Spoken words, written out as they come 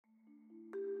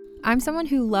I'm someone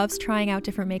who loves trying out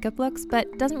different makeup looks,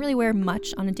 but doesn't really wear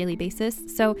much on a daily basis,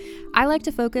 so I like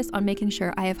to focus on making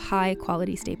sure I have high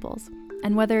quality staples.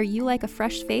 And whether you like a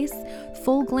fresh face,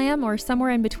 full glam, or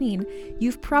somewhere in between,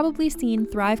 you've probably seen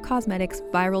Thrive Cosmetics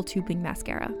Viral Tubing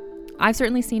Mascara. I've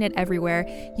certainly seen it everywhere.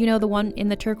 You know, the one in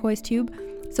the turquoise tube?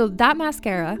 So that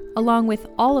mascara, along with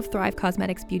all of Thrive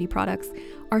Cosmetics beauty products,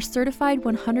 are certified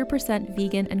 100%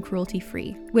 vegan and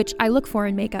cruelty-free, which I look for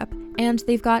in makeup, and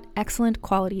they've got excellent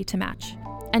quality to match.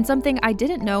 And something I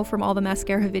didn't know from all the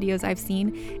mascara videos I've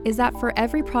seen is that for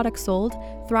every product sold,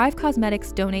 Thrive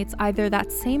Cosmetics donates either that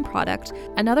same product,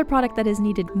 another product that is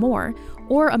needed more,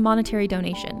 or a monetary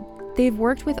donation. They've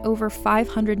worked with over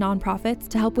 500 nonprofits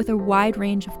to help with a wide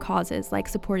range of causes like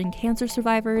supporting cancer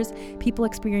survivors, people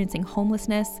experiencing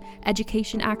homelessness,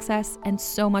 education access, and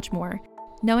so much more.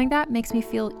 Knowing that makes me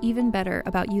feel even better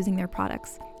about using their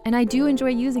products. And I do enjoy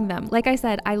using them. Like I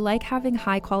said, I like having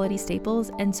high quality staples,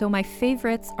 and so my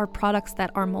favorites are products that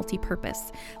are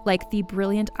multi-purpose, like the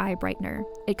Brilliant Eye Brightener.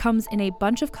 It comes in a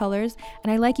bunch of colors,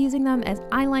 and I like using them as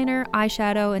eyeliner,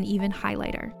 eyeshadow, and even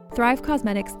highlighter. Thrive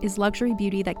Cosmetics is luxury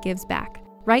beauty that gives back.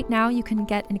 Right now, you can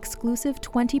get an exclusive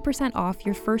 20% off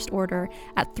your first order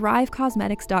at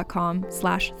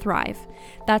thrivecosmetics.com/thrive.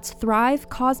 That's Thrive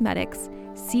Cosmetics,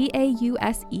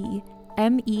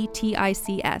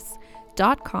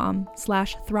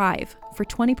 CAUSEMETICS.com/thrive for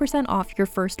 20% off your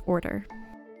first order.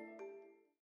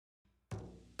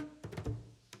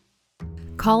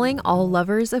 Calling all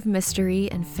lovers of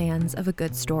mystery and fans of a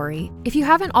good story. If you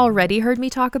haven't already heard me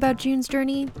talk about June's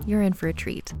Journey, you're in for a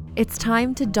treat. It's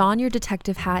time to don your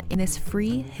detective hat in this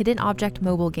free hidden object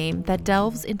mobile game that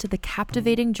delves into the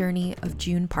captivating journey of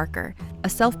June Parker, a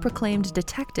self-proclaimed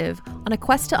detective on a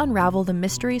quest to unravel the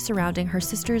mystery surrounding her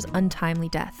sister's untimely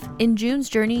death. In June's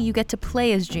Journey, you get to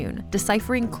play as June,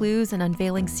 deciphering clues and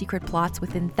unveiling secret plots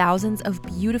within thousands of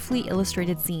beautifully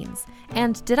illustrated scenes.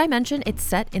 And did I mention it's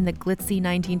set in the glitzy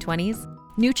 1920s?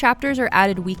 New chapters are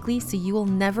added weekly, so you will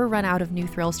never run out of new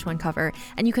thrills to uncover,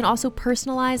 and you can also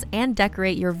personalize and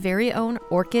decorate your very own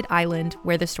Orchid Island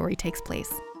where the story takes place.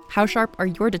 How sharp are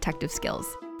your detective skills?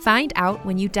 Find out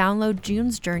when you download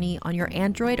June's Journey on your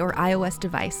Android or iOS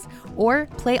device, or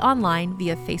play online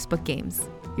via Facebook Games.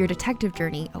 Your detective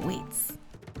journey awaits.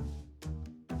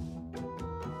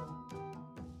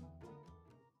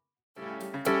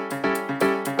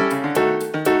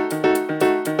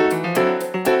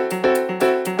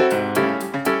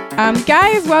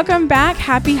 Guys, welcome back.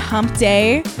 Happy Hump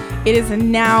Day. It is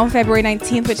now February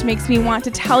 19th, which makes me want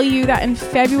to tell you that in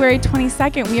February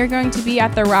 22nd, we are going to be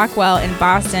at the Rockwell in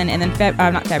Boston. And then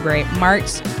March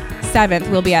 7th,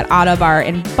 we'll be at Auto Bar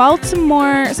in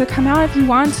Baltimore. So come out if you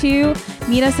want to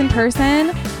meet us in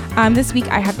person. This week,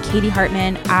 I have Katie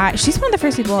Hartman. She's one of the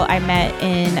first people I met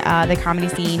in the comedy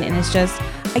scene. And it's just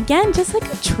like a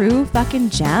true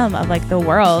fucking gem of like the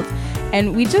world.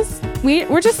 And we're just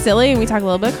silly, and we talk a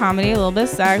little bit of comedy, a little bit of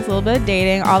sex, a little bit of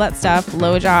dating, all that stuff,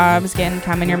 blowjobs, getting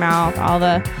cum in your mouth, all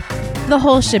the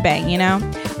whole shebang, you know?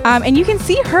 And you can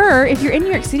see her, if you're in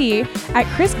New York City, at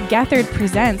Chris Gethard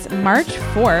Presents March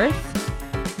 4th,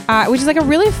 which is like a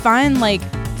really fun like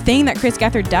thing that Chris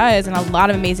Gethard does, and a lot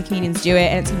of amazing comedians do it,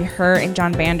 and it's gonna be her and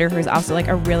John Bander, who's also like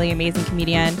a really amazing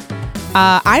comedian.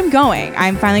 I'm going.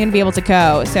 I'm finally gonna be able to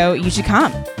go, so you should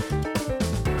come.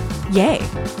 Yay.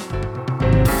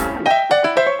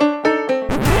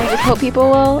 I just hope people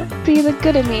will see the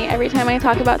good in me every time I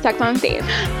talk about sex on stage.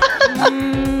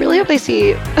 Really hope they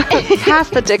see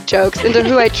past the dick jokes into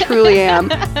who I truly am,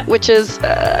 which is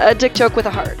a dick joke with a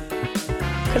heart.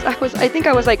 Because I think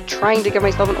I was like trying to give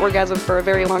myself an orgasm for a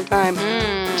very long time.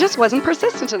 Just wasn't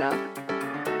persistent enough.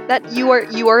 That you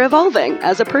are evolving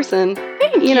as a person.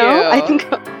 Thank you. I think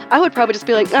I would probably just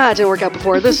be like, it didn't work out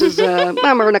before. This is, we're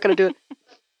not going to do it.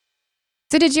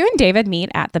 So did you and David meet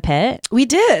at the Pit? We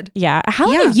did. Yeah. How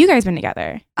long have you guys been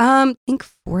together? I think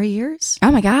 4 years.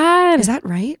 Oh my God. Is that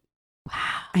right? Wow.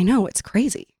 I know. It's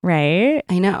crazy. Right?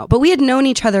 I know. But we had known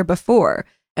each other before,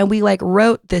 and we like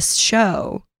wrote this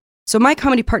show. So my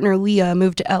comedy partner, Leah,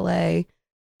 moved to LA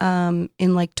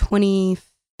in like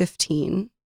 2015,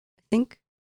 I think,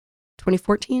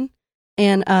 2014.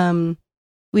 And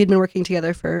we had been working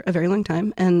together for a very long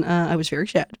time, and I was very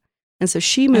sad. And so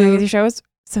she moved. Your show was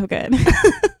so good.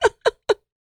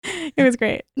 It was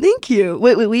great. Thank you.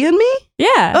 Wait, we and me?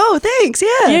 Yeah. Oh, thanks.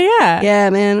 Yeah. Yeah. Yeah,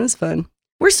 man, it was fun.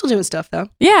 We're still doing stuff though.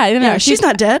 Yeah. No, she's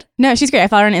not dead. No, she's great. I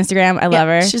follow her on Instagram. I love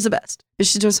her. She's the best.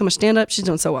 She's doing so much stand-up. She's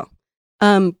doing so well.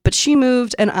 But she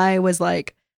moved, and I was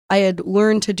like, I had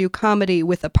learned to do comedy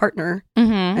with a partner,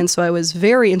 and so I was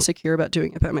very insecure about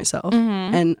doing it by myself,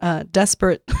 and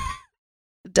desperate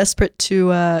desperate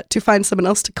to find someone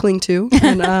else to cling to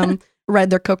and ride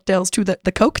their coattails to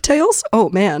the coattails. Oh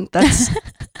man, that's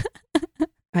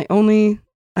I only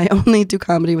do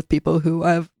comedy with people who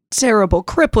have terrible,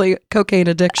 crippling cocaine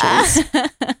addictions.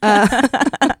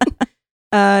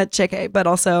 JK, but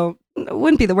also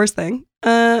wouldn't be the worst thing.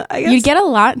 I guess You'd get a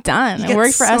lot done. It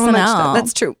worked for so much done. SNL.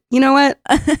 That's true. You know what?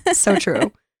 So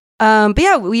true. But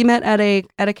yeah, we met at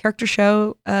a character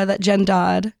show that Jen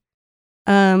Dodd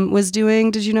was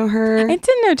doing. Did you know her? I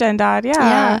didn't know Jen Dodd.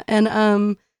 Yeah.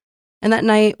 And that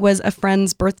night was a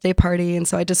friend's birthday party, and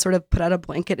so I just sort of put out a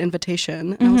blanket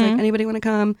invitation, and I was like, anybody want to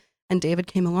come? And David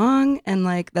came along, and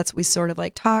like we sort of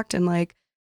like talked, and like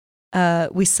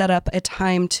we set up a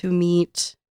time to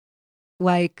meet,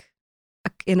 like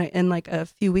in like a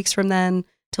few weeks from then,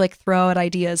 to like throw out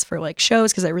ideas for like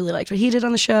shows, because I really liked what he did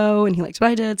on the show, and he liked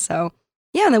what I did. So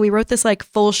yeah, and then we wrote this like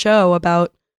full show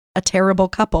about a terrible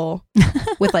couple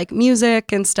with like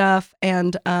music and stuff,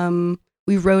 and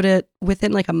we wrote it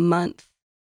within like a month,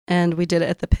 and we did it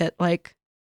at the Pit like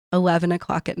 11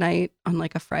 o'clock at night on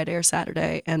like a Friday or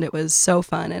Saturday, and it was so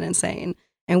fun and insane.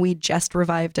 And we just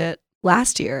revived it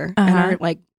last year and are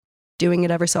like doing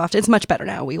it ever so often. It's much better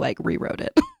now. We like rewrote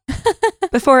it.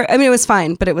 Before, I mean, it was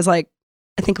fine, but it was like,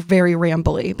 I think very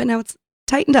rambly, but now it's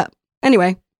tightened up.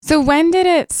 Anyway. So when did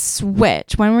it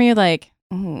switch? When were you like,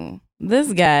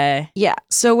 this guy? Yeah.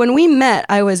 So when we met,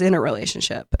 I was in a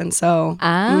relationship. And so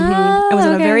I was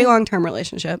in a very long-term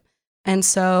relationship. And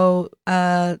so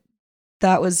that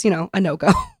was, a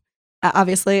no-go,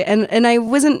 obviously. And I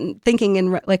wasn't thinking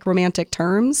in like romantic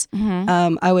terms.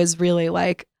 I was really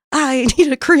like, I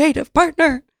need a creative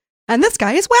partner. And this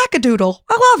guy is wackadoodle.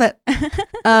 I love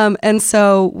it. And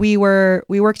so we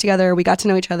worked together. We got to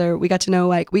know each other. We got to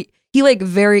know he like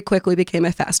very quickly became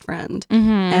a fast friend.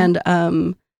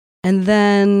 And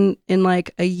then in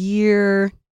like a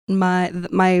year,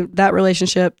 that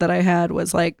relationship that I had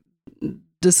was like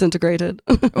disintegrated.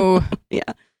 Oh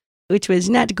yeah, which was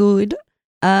not good,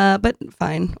 but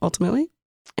fine ultimately.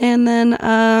 And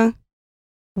then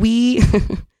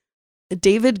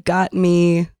David got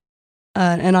me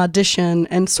an audition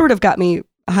and sort of got me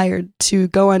hired to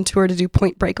go on tour to do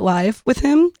Point Break Live with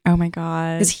him. Oh my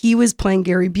God. Because he was playing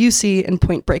Gary Busey in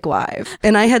Point Break Live.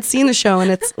 And I had seen the show, and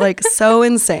it's like so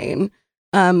insane.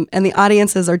 And the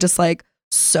audiences are just like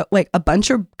so like a bunch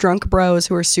of drunk bros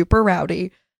who are super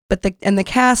rowdy. But the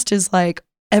cast is like,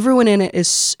 everyone in it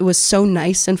was so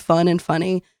nice and fun and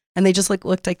funny. And they just like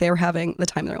looked like they were having the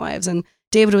time of their lives. And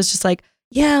David was just like,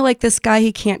 yeah, like this guy,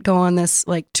 he can't go on this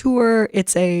like tour.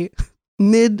 It's a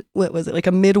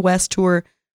a Midwest tour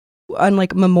on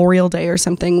like Memorial Day or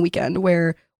something weekend,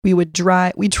 where we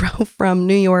drove from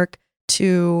New York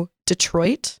to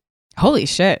Detroit. Holy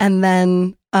shit. And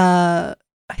then I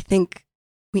think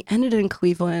we ended in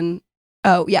Cleveland.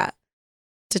 Oh yeah.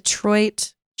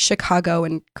 Detroit, Chicago,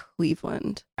 and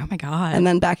Cleveland. Oh my God. And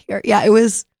then back here. Yeah, it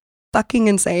was fucking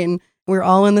insane. We were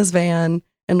all in this van,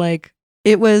 and like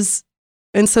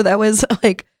so that was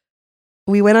like,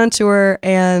 we went on tour,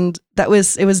 and it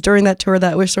was during that tour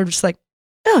that we were sort of just like,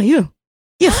 oh, you're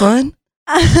fun.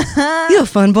 You're a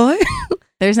fun boy.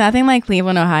 There's nothing like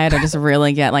Cleveland, Ohio to just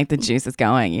really get like the juices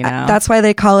going, you know? That's why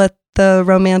they call it the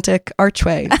romantic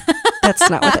archway. That's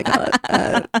not what they call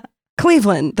it.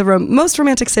 Cleveland, the most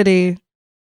romantic city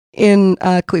in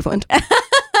Cleveland.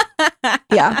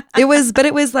 Yeah, it was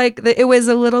it was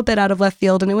a little bit out of left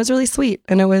field, and it was really sweet,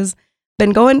 and it was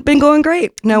been going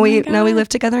great. Now we live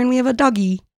together, and we have a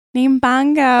doggy named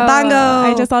Bongo.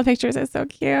 I just saw pictures. It's so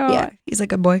cute. Yeah, he's a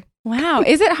good boy. Wow.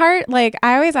 Is it hard? Like,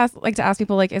 I always like to ask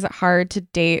people, like, is it hard to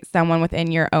date someone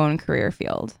within your own career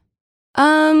field?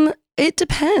 It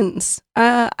depends.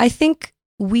 I think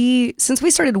since we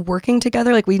started working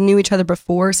together, like we knew each other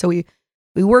before, so we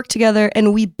worked together,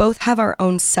 and we both have our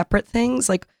own separate things.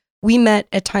 Like, we met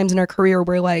at times in our career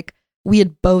where like we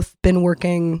had both been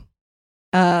working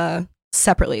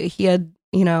separately. He'd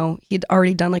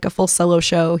already done like a full solo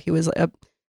show.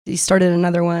 He started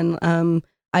another one.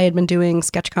 I had been doing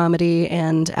sketch comedy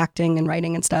and acting and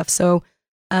writing and stuff. So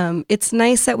it's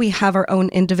nice that we have our own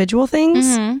individual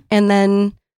things. And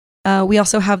then we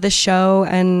also have this show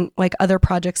and like other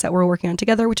projects that we're working on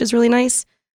together, which is really nice.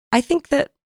 I think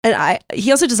that,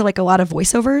 he also does like a lot of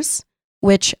voiceovers,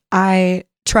 which I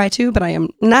try to, but I am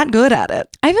not good at it.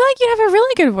 I feel like you have a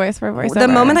really good voice for a voiceover. The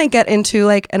moment I get into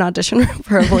like an audition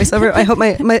for a voiceover, I hope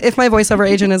if my voiceover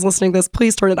agent is listening to this,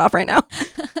 please turn it off right now.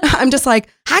 I'm just like,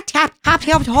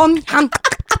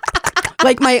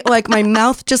 like my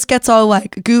mouth just gets all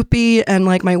like goopy, and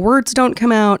like my words don't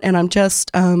come out, and I'm just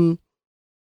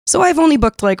So I've only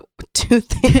booked like 2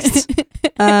 things.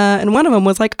 And one of them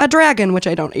was like a dragon, which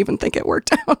I don't even think it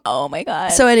worked out. Oh my God.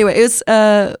 So anyway, it was,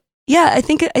 I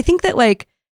think that like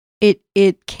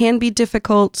it can be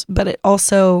difficult, but it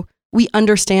also, we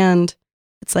understand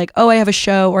it's like, oh, I have a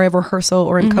show or I have a rehearsal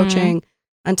or I'm coaching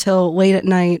until late at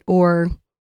night, or,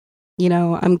 you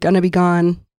know, I'm going to be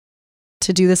gone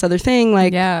to do this other thing.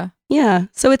 Like, yeah.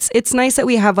 So it's nice that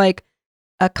we have like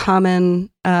a common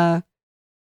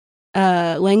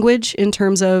language in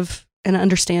terms of an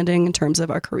understanding in terms of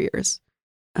our careers.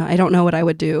 I don't know what I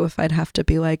would do if I'd have to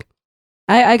be like,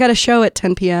 I got a show at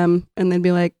 10 p.m. and they'd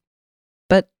be like,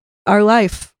 but our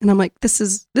life. And I'm like, this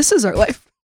is our life.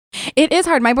 It is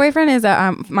hard. My boyfriend is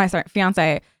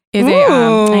fiance is I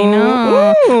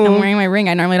know. Ooh. I'm wearing my ring.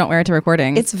 I normally don't wear it to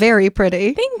recording. It's very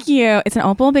pretty. Thank you. It's an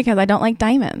opal because I don't like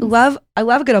diamonds. I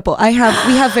love a good opal. We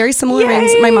have very similar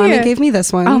rings. My mommy gave me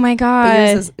this one. Oh my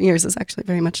God. Yours is actually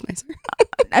very much nicer.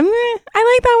 I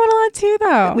like that one a lot too,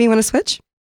 though. We want to switch?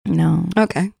 No.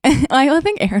 Okay. I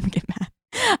think Aaron would get mad.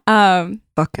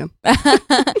 Fuck him.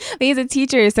 But he's a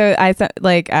teacher, so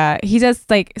he does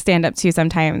like stand up too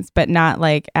sometimes, but not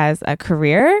like as a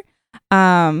career.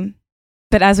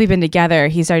 But as we've been together,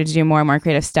 he started to do more and more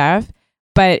creative stuff.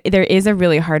 But there is a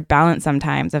really hard balance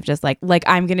sometimes of just like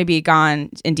I'm going to be gone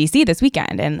in DC this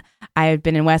weekend, and I've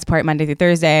been in Westport Monday through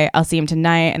Thursday. I'll see him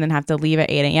tonight and then have to leave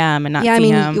at 8 a.m. and not see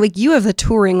him. Like you have the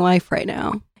touring life right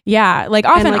now. Yeah, like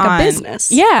off and on. A business.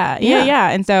 Yeah.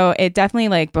 And so it definitely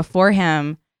like before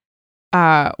him,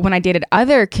 when I dated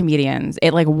other comedians,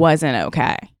 it like wasn't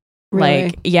okay. Really?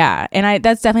 Like, yeah. And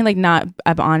that's definitely like not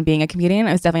on being a comedian.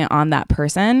 It was definitely on that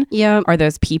person. Yeah. Or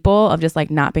those people of just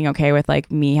like not being okay with like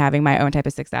me having my own type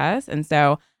of success. And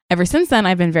so ever since then,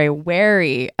 I've been very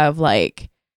wary of like,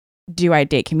 do I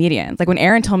date comedians? Like when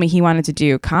Aaron told me he wanted to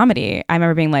do comedy, I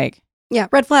remember being like, yeah,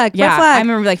 red flag. I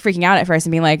remember like freaking out at first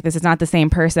and being like, this is not the same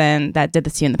person that did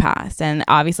this to you in the past. And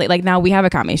obviously like now we have a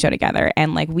comedy show together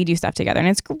and like we do stuff together and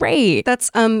it's great.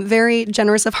 That's very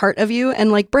generous of heart of you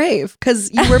and like brave because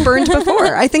you were burned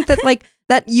before. I think that like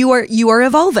that you are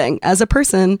evolving as a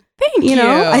person. Thank you. You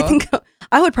know, I think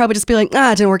I would probably just be like,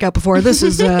 it didn't work out before. This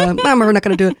is, I'm never not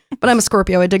going to do it. But I'm a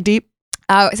Scorpio. I dig deep.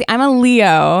 See, I'm a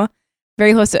Leo.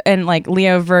 Very close to, and like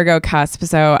Leo Virgo cusp.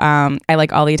 So I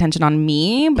like all the attention on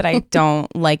me, but I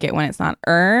don't like it when it's not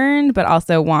earned, but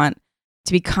also want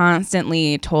to be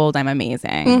constantly told I'm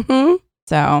amazing. Mm-hmm.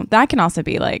 So that can also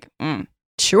be like,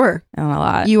 sure. A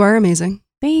lot. You are amazing.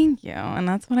 Thank you. And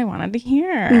that's what I wanted to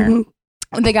hear.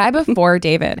 Mm-hmm. The guy before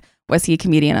David, was he a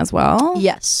comedian as well?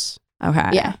 Yes. Okay.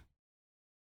 Yeah.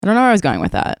 I don't know where I was going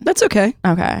with that. That's okay.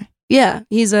 Okay. Yeah.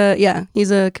 He's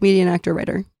a comedian, actor,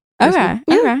 writer. Okay.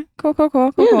 Yeah. Okay.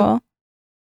 Cool.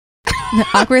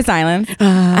 Awkward silence.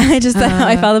 I just how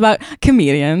I felt about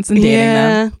comedians and dating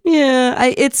them. Yeah.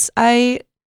 I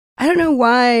don't know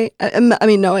why. I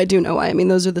mean, no, I do know why. I mean,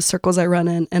 those are the circles I run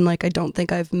in, and like I don't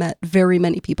think I've met very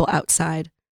many people outside.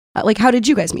 Like, how did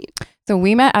you guys meet? So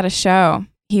we met at a show.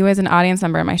 He was an audience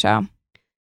member in my show.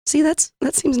 See, that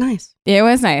seems nice. It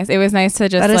was nice. It was nice to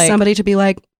just that is somebody to be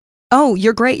like, oh,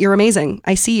 you're great. You're amazing.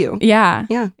 I see you. Yeah.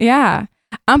 Yeah.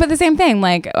 But the same thing,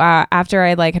 like after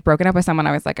I like had broken up with someone,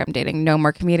 I was like, I'm dating no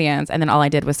more comedians. And then all I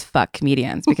did was fuck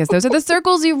comedians because those are the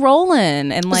circles you roll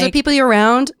in. And like those are people you're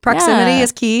around. Proximity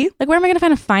is key. Like, where am I going to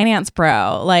find a finance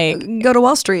pro? Like, go to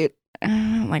Wall Street.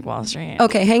 Like Wall Street.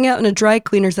 Okay, hang out in a dry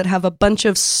cleaners that have a bunch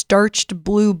of starched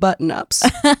blue button-ups.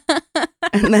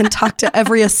 And then talk to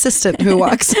every assistant who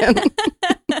walks in.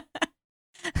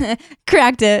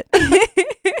 Cracked it.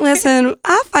 Listen,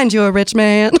 I'll find you a rich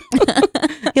man.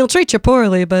 He'll treat you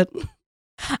poorly, but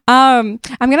I'm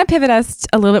gonna pivot us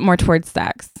a little bit more towards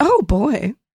sex. Oh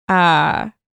boy.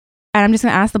 And I'm just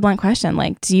gonna ask the blunt question: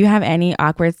 like, do you have any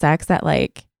awkward sex that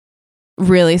like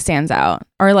really stands out,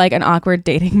 or like an awkward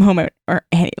dating moment, or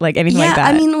anything like that? Yeah,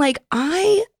 I mean, like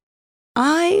I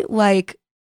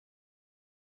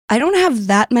don't have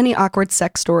that many awkward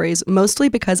sex stories, mostly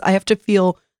because I have to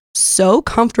feel so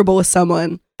comfortable with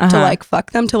someone to like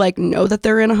fuck them, to like know that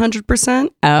they're in 100%.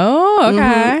 Oh,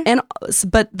 okay.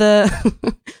 Mm-hmm.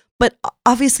 But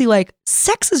obviously like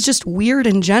sex is just weird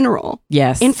in general.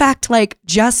 Yes. In fact, like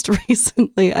just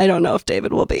recently, I don't know if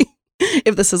David will be,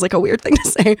 if this is like a weird thing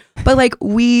to say, but like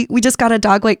we just got a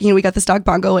dog, like, you know, we got this dog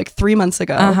Bongo like 3 months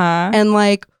ago. And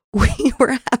like we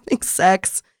were having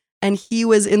sex and he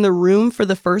was in the room for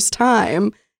the first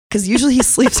time. Because usually he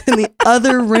sleeps in the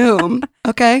other room,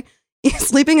 okay? He's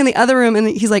sleeping in the other room, and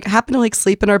he's like happened to like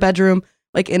sleep in our bedroom,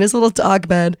 like in his little dog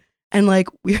bed, and like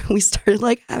we started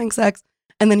like having sex,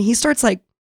 and then he starts like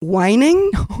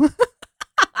whining.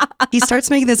 He starts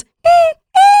making this,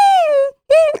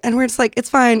 and we're just like, it's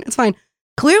fine.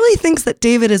 clearly thinks that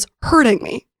David is hurting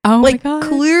me. Oh my Like, God.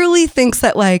 clearly thinks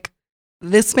that, like,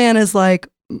 this man is like,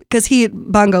 because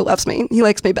Bongo loves me. He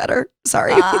likes me better.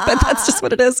 Sorry. But that's just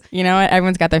what it is. You know what?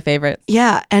 Everyone's got their favorites.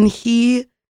 Yeah. And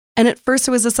at first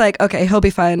it was just like, okay, he'll be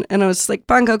fine. And I was just like,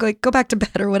 Bongo, like, go back to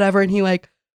bed or whatever. And he like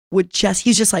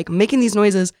he's just like making these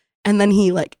noises. And then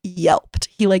he like yelped.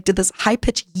 He like did this high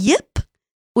pitched yip,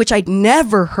 which I'd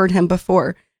never heard him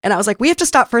before. And I was like, we have to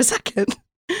stop for a second.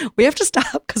 We have to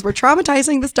stop because we're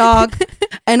traumatizing this dog.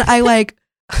 And I like,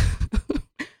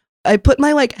 I put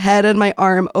my like head and my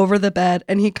arm over the bed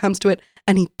and he comes to it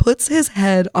and he puts his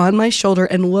head on my shoulder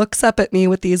and looks up at me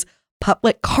with these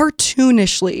like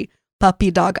cartoonishly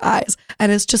puppy dog eyes.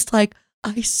 And it's just like,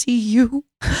 I see you.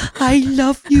 I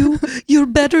love you. You're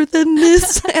better than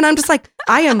this. And I'm just like,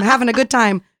 I am having a good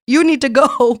time. You need to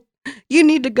go. You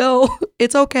need to go.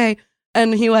 It's okay.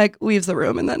 And he like leaves the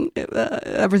room and then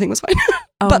everything was fine.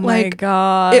 Oh but my like,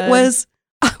 God. I was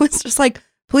just like,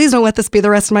 please don't let this be the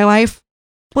rest of my life.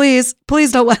 Please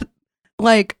don't let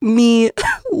like me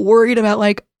worried about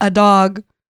like a dog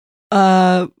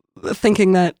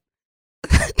thinking that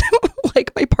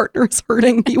like my partner is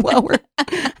hurting me while we're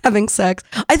having sex.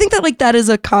 I think that like that is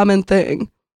a common thing.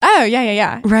 Oh,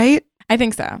 yeah. Right? I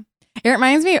think so. It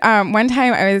reminds me, one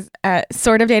time I was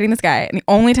sort of dating this guy, and the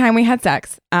only time we had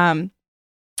sex,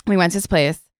 we went to his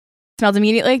place, smelled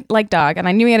immediately like dog, and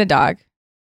I knew he had a dog.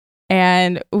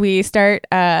 And we start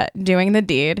doing the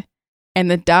deed, and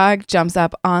the dog jumps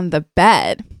up on the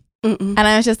bed. And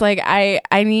I was just like, I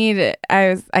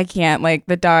can't, like,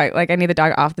 the dog, like, I need the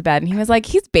dog off the bed. And he was like,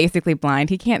 he's basically blind.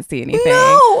 He can't see anything.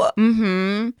 No.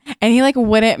 And he, like,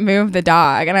 wouldn't move the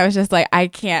dog. And I was just like, I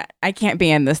can't be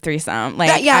in this threesome.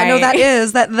 Like,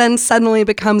 that then suddenly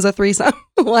becomes a threesome.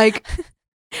 Like,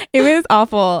 it was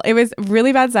awful. It was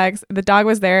really bad sex. The dog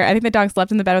was there. I think the dog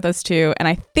slept in the bed with us too. And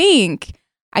I think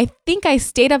I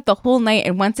stayed up the whole night.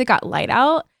 And once it got light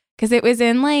out, because it was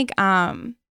in like,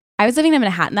 I was living in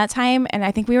Manhattan that time, and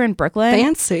I think we were in Brooklyn.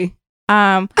 Fancy.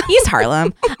 East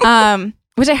Harlem,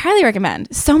 which I highly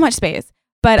recommend. So much space.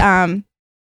 But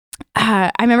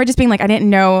I remember just being like, I didn't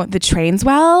know the trains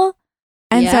well.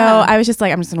 And so I was just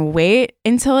like, I'm just going to wait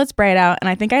until it's bright out. And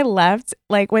I think I left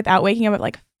like without waking up at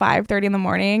like 5:30 in the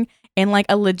morning in like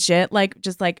a legit, like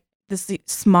just like this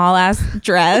small ass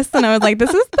dress. And I was like,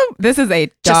 this is a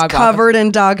dog just covered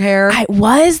in dog hair. It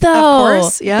was though. Of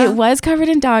course, yeah. It was covered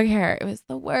in dog hair. It was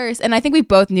the worst. And I think we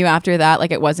both knew after that,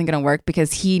 like it wasn't going to work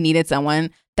because he needed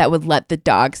someone that would let the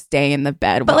dog stay in the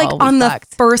bed. But like on the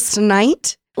first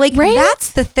night, like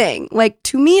that's the thing. Like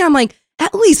to me, I'm like,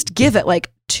 at least give it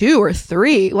like 2 or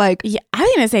 3. Like, yeah, I was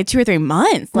going to say 2 or 3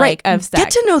 months like of sex.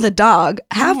 Get to know the dog.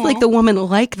 Have like the woman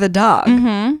like the dog.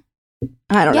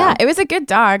 I don't know. Yeah, it was a good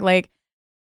dog. Like,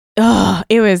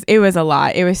 it was a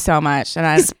lot. It was so much. And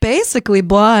he's basically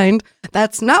blind.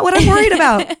 That's not what I'm worried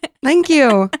about. Thank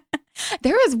you.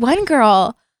 There was one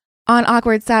girl on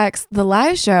Awkward Sex, the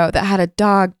live show, that had a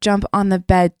dog jump on the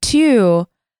bed too.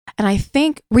 And I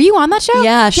think, were you on that show?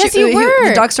 Yeah. Yes, you were.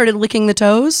 The dog started licking the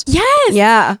toes. Yes.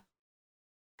 Yeah.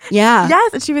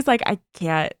 Yes. And she was like, I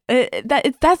can't.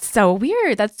 That's so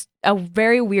weird. That's a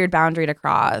very weird boundary to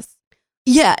cross.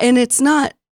 Yeah. And it's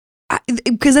not,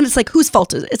 because then it's like, whose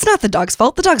fault is it? It's not the dog's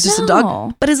fault. The dog's just a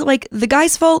dog. But is it like the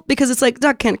guy's fault? Because it's like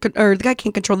the guy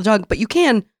can't control the dog, but you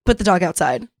can put the dog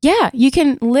outside. Yeah. You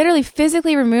can literally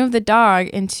physically remove the dog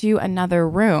into another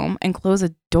room and close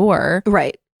a door.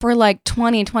 Right. For like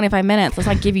 20, 25 minutes. Let's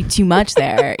not give you too much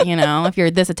there. You know, if you're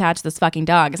this attached to this fucking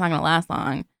dog, it's not going to last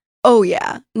long. Oh,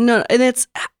 yeah. No. And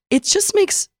it just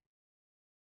makes,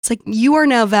 it's like you are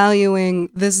now valuing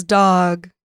this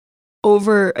dog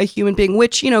over a human being,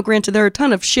 which, you know, granted, there are a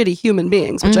ton of shitty human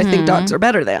beings, which I think dogs are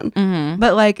better than.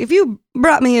 But like, if you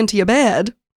brought me into your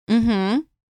bed,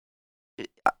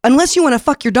 unless you want to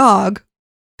fuck your dog,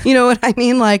 you know what I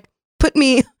mean? Like, put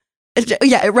me,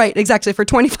 yeah, right, exactly, for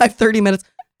 25, 30 minutes,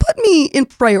 put me in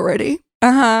priority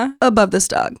above this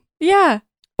dog. Yeah.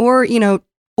 Or, you know,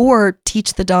 or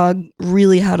teach the dog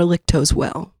really how to lick toes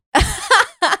well.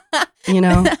 You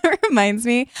know, that reminds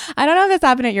me, I don't know if this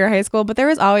happened at your high school, but there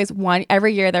was always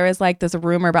every year there was like this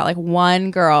rumor about like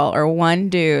one girl or one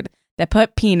dude that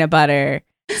put peanut butter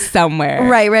somewhere.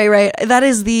 Right.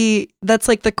 That's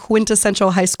like the quintessential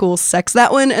high school sex,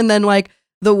 that one. And then like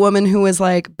the woman who was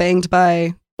like banged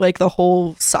by like the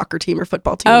whole soccer team or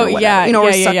football team. Oh, or whatever, yeah. You know,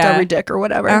 or sucked every dick or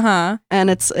whatever. And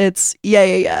it's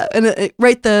yeah. And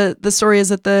the story is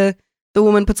that the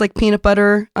woman puts like peanut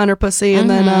butter on her pussy and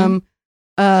then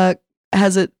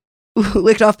has it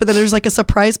licked off, but then there's like a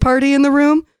surprise party in the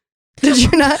room. Did you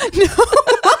not? No.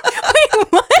 Wait,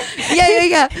 what?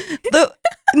 Yeah.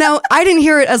 Now, I didn't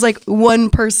hear it as like one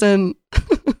person,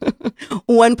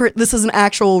 this is an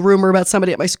actual rumor about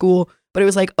somebody at my school, but it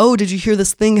was like, oh, did you hear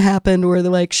this thing happened where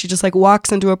they're like, she just like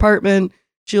walks into an apartment,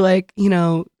 she like, you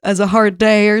know, has a hard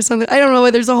day or something. I don't know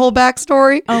whether there's a whole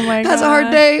backstory. Oh my God. Has a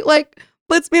hard day, like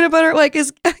Blitz peanut butter, like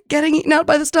is getting eaten out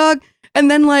by this dog. And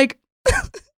then like,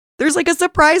 there's like a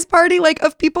surprise party like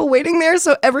of people waiting there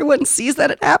so everyone sees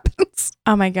that it happens.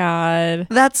 Oh my God.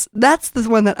 That's the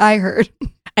one that I heard.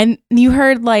 And you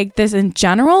heard like this in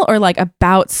general or like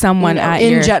about someone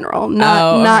in general,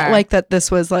 not okay. like that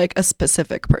this was like a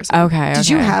specific person. Okay. Did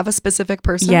you have a specific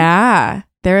person? Yeah.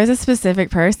 There was a specific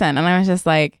person and I was just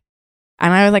like,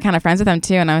 and I was like kind of friends with them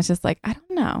too. And I was just like, I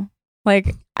don't know.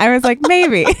 Like, I was like,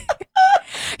 maybe.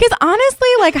 Because honestly,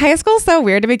 like high school is so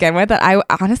weird to begin with that I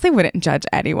honestly wouldn't judge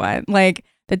anyone. Like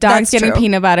the dog's getting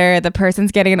peanut butter, the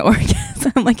person's getting an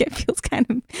orgasm. Like it feels kind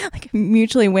of like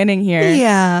mutually winning here.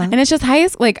 Yeah. And it's just high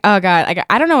school. Like, oh God, like,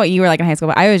 I don't know what you were like in high school,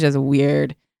 but I was just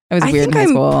weird. I was weird in high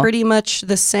school. I'm pretty much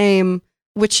the same,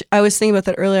 which I was thinking about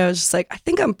that earlier. I was just like, I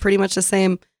think I'm pretty much the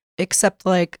same, except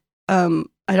like I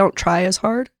don't try as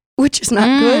hard, which is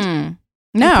not good.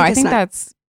 No, I think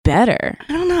that's better.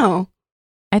 I don't know.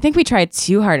 I think we tried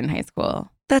too hard in high school.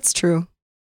 That's true.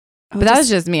 But that was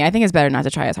just me. I think it's better not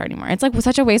to try as hard anymore. It's like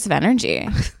such a waste of energy.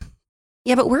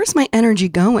 Yeah, but where's my energy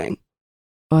going?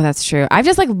 Oh, that's true. I've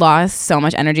just like lost so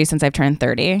much energy since I've turned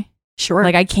 30. Sure.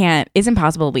 Like I can't, it's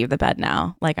impossible to leave the bed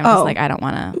now. Like I'm just like, I don't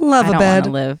want to love a bed.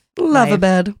 Live a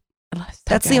bed.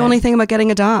 That's the only thing about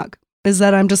getting a dog is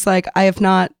that I'm just like, I have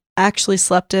not actually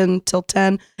slept in till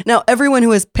 10. Now, everyone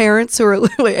who has parents who are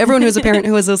literally, everyone who is a parent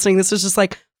who is listening, this was just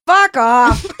like, fuck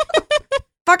off.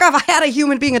 Fuck off. I had a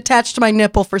human being attached to my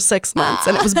nipple for 6 months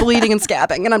and it was bleeding and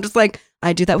scabbing. And I'm just like,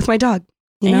 I do that with my dog.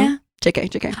 You know? Yeah.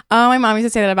 JK. Oh, my mom used to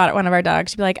say that about one of our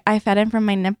dogs. She'd be like, I fed him from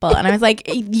my nipple. And I was like,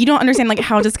 you don't understand like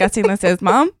how disgusting this is,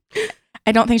 Mom.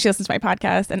 I don't think she listens to my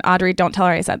podcast. And Audrey, don't tell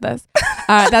her I said this.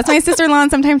 That's my sister-in-law. And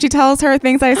sometimes she tells her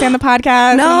things I say on the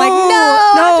podcast. No, and I'm like,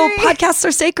 no, podcasts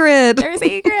are sacred. They're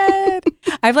sacred.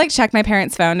 I've like checked my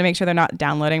parents' phone to make sure they're not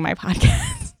downloading my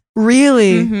podcast.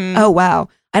 Really? Mm-hmm. Oh, wow.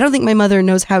 I don't think my mother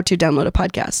knows how to download a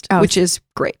podcast, which is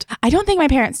great. I don't think my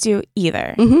parents do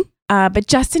either. Mm-hmm. But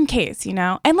just in case, you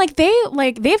know, and like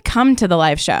they've come to the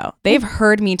live show. They've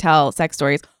heard me tell sex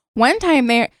stories. One time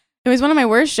it was one of my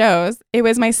worst shows. It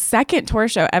was my second tour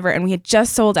show ever. And we had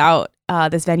just sold out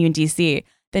this venue in DC.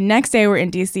 The next day we're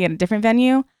in DC at a different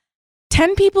venue.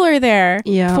 10 people are there.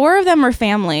 Yeah. 4 of them are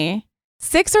family.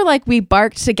 6 are like, we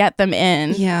barked to get them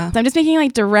in. Yeah. So I'm just making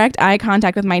like direct eye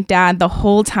contact with my dad the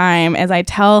whole time as I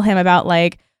tell him about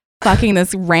like fucking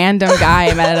this random guy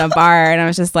I met at a bar. And I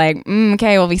was just like,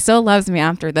 okay, well, he still loves me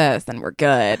after this and we're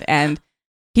good. And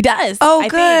he does. Oh,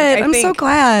 good. I'm so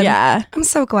glad. Yeah. I'm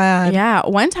so glad. Yeah.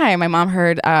 One time my mom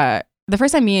heard, the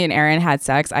first time me and Aaron had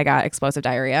sex, I got explosive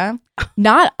diarrhea.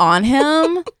 Not on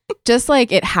him. Just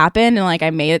like it happened and like I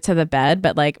made it to the bed.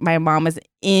 But like my mom was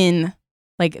in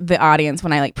like the audience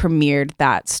when I like premiered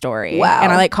that story. Wow.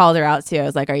 And I like called her out too. I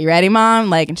was like, are you ready, Mom?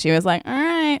 Like, and she was like, all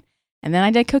right. And then I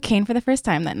did cocaine for the first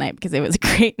time that night because it was a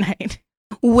great night.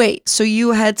 Wait, so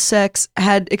you had sex,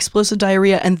 had explosive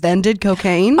diarrhea, and then did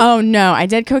cocaine? Oh no, I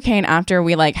did cocaine after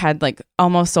we like had like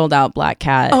almost sold out Black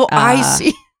Cat. Oh, I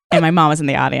see. And my mom was in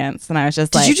the audience and I was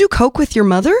just like, did you do coke with your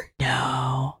mother?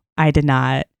 No, I did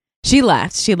not. She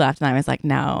left and I was like,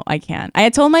 no, I can't. I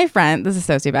had told my friend, this is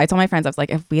so stupid. I told my friends, I was like,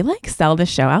 if we like sell this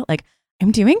show out, like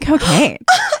I'm doing cocaine.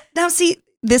 Now see,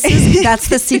 that's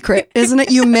the secret, isn't it?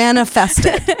 You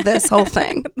manifested this whole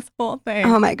thing. Oh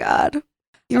my God.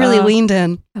 You really leaned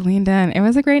in. I leaned in. It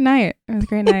was a great night. And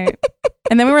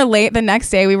then we were late. The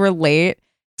next day we were late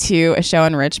to a show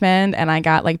in Richmond and I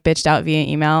got like bitched out via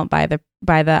email by the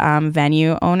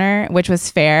venue owner, which was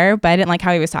fair, but I didn't like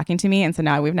how he was talking to me. And so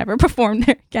now we've never performed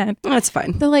there again. That's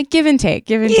fine. So like give and take.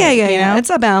 Yeah. You know? It's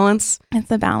a balance.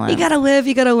 It's a balance. You got to live.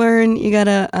 You got to learn. You got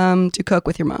to do coke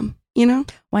with your mom, you know?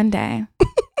 One day.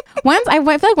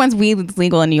 I feel like once weed's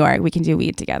legal in New York, we can do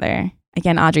weed together.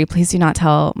 Again, Audrey, please do not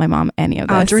tell my mom any of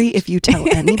this. Audrey, if you tell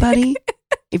anybody,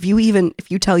 if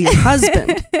you tell your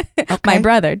husband, okay? My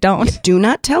brother, don't. Do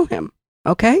not tell him,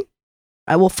 okay?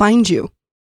 I will find you.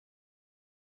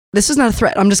 This is not a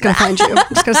threat. I'm just going to find you. I'm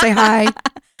just going to say hi,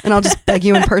 and I'll just beg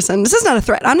you in person. This is not a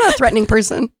threat. I'm not a threatening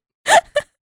person.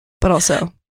 But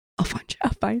also, I'll find you.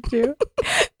 I'll find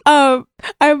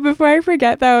you. Before I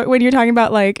forget, though, when you're talking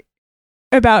about like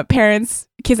about parents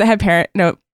that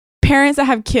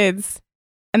have kids,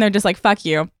 and they're just like, fuck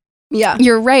you. Yeah.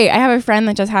 You're right. I have a friend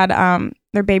that just had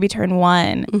their baby turned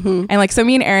 1. Mhm. And like, so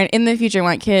me and Aaron in the future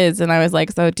want kids. And I was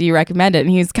like, so do you recommend it? And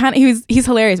he's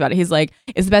hilarious about it. He's like,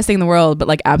 it's the best thing in the world, but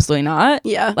like absolutely not.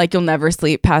 Yeah. Like you'll never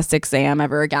sleep past 6 a.m.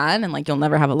 ever again. And like, you'll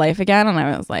never have a life again. And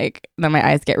I was like, then my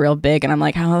eyes get real big and I'm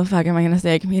like, how the fuck am I going to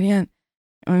stay a comedian?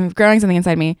 I'm growing something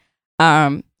inside me.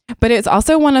 But it's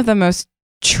also one of the most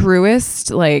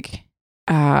truest, like,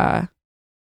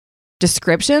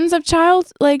 descriptions of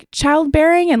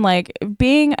childbearing and like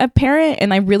being a parent,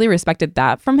 and I really respected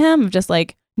that from him of just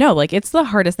like, no, like it's the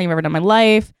hardest thing I've ever done in my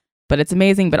life, but it's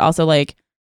amazing, but also like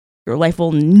your life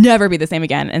will never be the same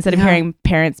again. Instead of hearing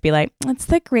parents be like, it's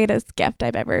the greatest gift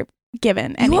I've ever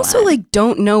given anyone. You also like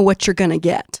don't know what you're gonna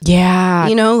get. Yeah.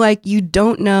 You know, like you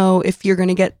don't know if you're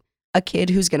gonna get a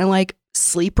kid who's gonna like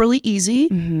sleep really easy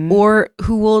or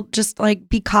who will just like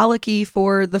be colicky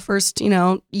for the first,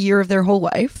 year of their whole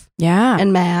life. Yeah.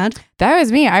 And mad. That was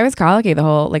me. I was colicky the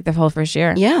whole first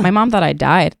year. Yeah. My mom thought I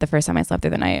died the first time I slept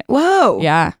through the night. Whoa.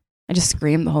 Yeah. I just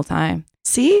screamed the whole time.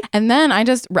 See? And then I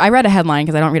read a headline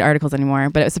because I don't read articles anymore,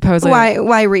 but it was supposedly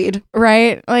why read?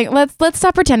 Right? Like let's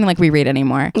stop pretending like we read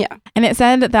anymore. Yeah. And it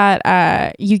said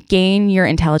that you gain your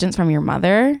intelligence from your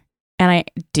mother. And I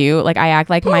do. Like I act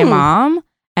like my mom.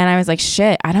 And I was like,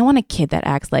 shit, I don't want a kid that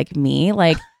acts like me.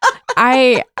 Like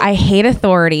I hate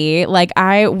authority. Like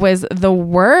I was the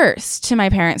worst to my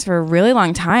parents for a really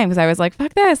long time because I was like,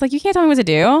 fuck this. Like you can't tell me what to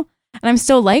do. And I'm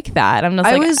still like that. I'm just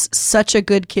I like, was such a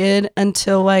good kid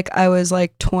until like I was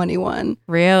like 21.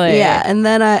 Really? Yeah. And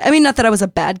then I mean, not that I was a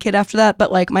bad kid after that,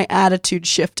 but like my attitude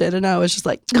shifted and I was just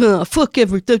like, fuck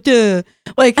everything.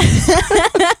 Like,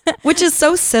 which is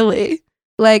so silly.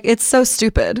 Like it's so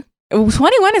stupid.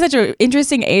 21 is such an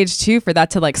interesting age too for that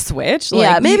to like switch. Like,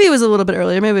 yeah, maybe it was a little bit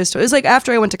earlier. Maybe it was like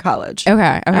after I went to college.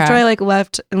 Okay. After I like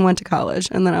left and went to college,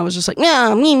 and then I was just like,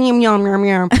 yeah,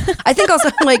 I think also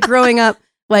like growing up,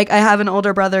 like I have an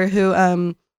older brother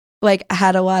who like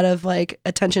had a lot of like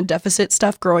attention deficit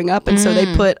stuff growing up, and so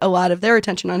they put a lot of their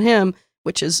attention on him,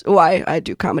 which is why I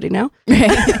do comedy now.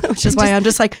 Which is why I'm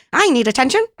just like, I need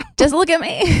attention. Just look at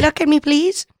me. Look at me,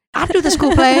 please. I'll do the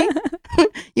school play.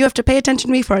 You have to pay attention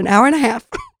to me for an hour and a half.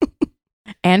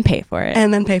 And pay for it.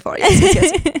 And then pay for it.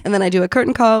 Yes. And then I do a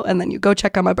curtain call and then you go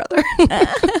check on my brother.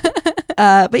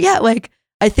 But yeah, like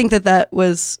I think that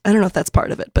was, I don't know if that's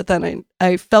part of it, but then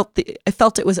I felt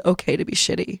it was okay to be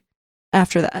shitty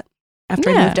after that. After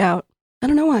I moved out. I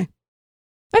don't know why.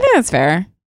 I think that's fair.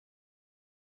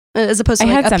 As opposed to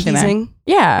I like had something appeasing.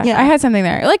 there. Yeah, I had something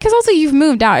there. Like, because also you've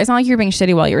moved out. It's not like you were being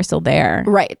shitty while you were still there.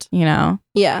 Right. You know?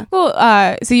 Yeah.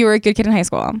 Well, so you were a good kid in high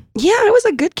school. Yeah, I was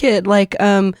a good kid. Like,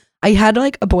 I had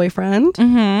like a boyfriend,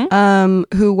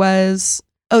 who was,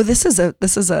 this is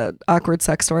a awkward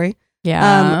sex story.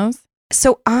 Yeah.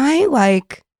 So I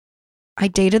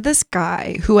dated this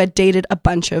guy who had dated a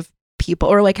bunch of people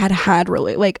or like had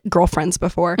really like girlfriends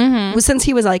before. It was since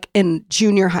he was like in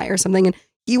junior high or something. And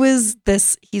he's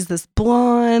this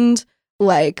blonde,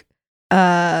 like,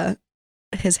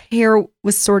 his hair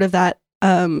was sort of that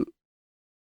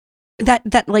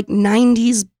like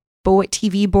 90s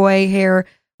TV boy hair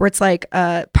where it's like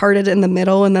parted in the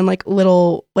middle and then like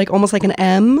little, like almost like an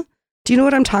M. Do you know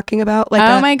what I'm talking about? Like,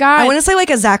 oh my God. I want to say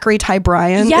like a Zachary Ty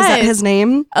Bryan. Yes. Is that his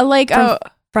name?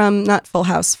 From not Full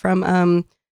House, from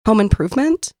Home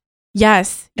Improvement.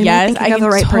 Yes. Am yes. I can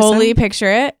totally picture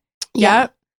it. Yeah.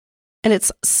 Yep. And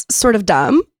it's sort of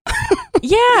dumb.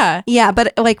 Yeah. Yeah.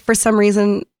 But like for some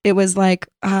reason it was like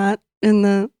in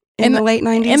the late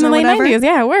 90s. In the late 90s.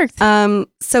 Yeah, it worked.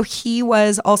 So he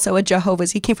was also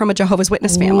he came from a Jehovah's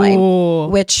Witness family,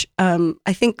 which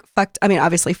I think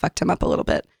obviously fucked him up a little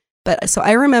bit. But so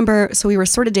I remember, so we were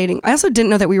sort of dating. I also didn't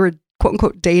know that we were quote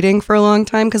unquote dating for a long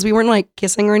time because we weren't like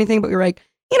kissing or anything, but we were like,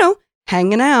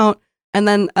 hanging out. And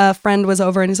then a friend was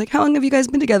over and he's like, how long have you guys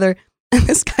been together? And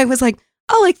this guy was like,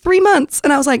 like 3 months.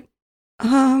 And I was like,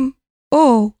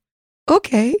 oh,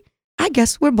 okay. I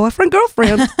guess we're boyfriend,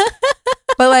 girlfriend.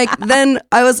 But like, then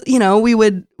I was,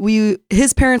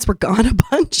 his parents were gone a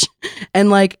bunch. And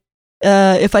like,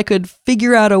 if I could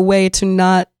figure out a way to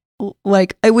not,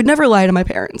 like, I would never lie to my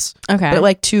parents. Okay. But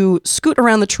like to scoot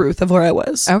around the truth of where I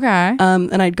was. Okay.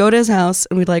 And I'd go to his house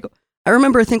and I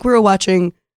remember, I think we were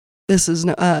watching, this is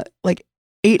like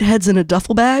 8 Heads in a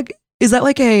Duffel Bag. Is that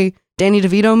like a Danny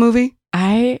DeVito movie?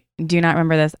 I do not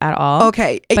remember this at all.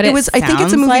 Okay. But it was, I think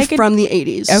it's a movie from the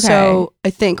 80s. Okay. So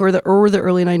I think, or the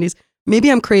early 90s.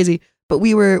 Maybe I'm crazy, but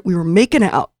we were making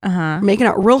out, making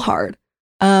out real hard.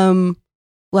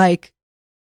 Like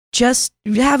just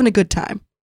having a good time.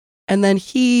 And then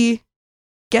he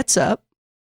gets up.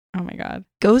 Oh my God.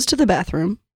 Goes to the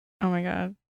bathroom. Oh my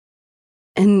God.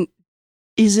 And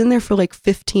he's in there for like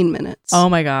 15 minutes. Oh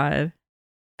my God.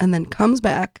 and then comes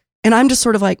back. And I'm just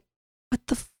sort of like, what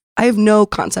the I have no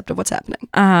concept of what's happening.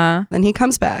 Then he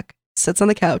comes back, sits on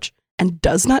the couch, and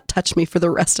does not touch me for the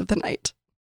rest of the night.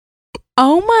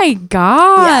 Oh my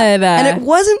God. Yeah. And it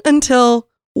wasn't until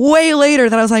way later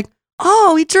that I was like,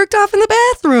 oh, he jerked off in the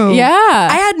bathroom. Yeah.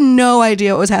 I had no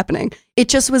idea what was happening. It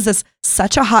just was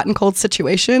such a hot and cold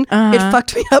situation. It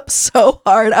fucked me up so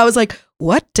hard. I was like,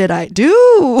 what did I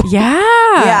do? Yeah.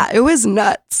 Yeah, it was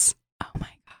nuts. Oh my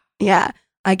God. Yeah.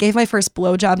 I gave my first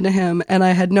blowjob to him and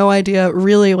I had no idea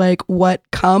really like what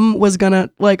cum was gonna,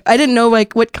 like, I didn't know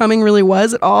like what coming really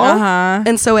was at all.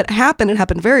 And so it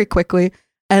happened very quickly.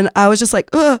 And I was just like,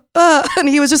 and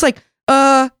he was just like,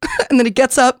 and then he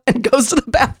gets up and goes to the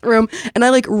bathroom and I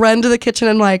like run to the kitchen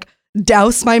and like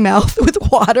douse my mouth with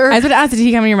water. I was going to ask, did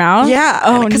he come in your mouth? Yeah.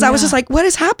 Oh, because I was just like, what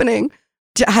is happening?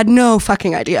 I had no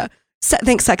fucking idea.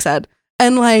 Thanks, sex ed.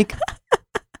 And like,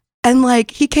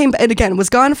 he came and again was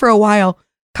gone for a while,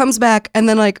 comes back, and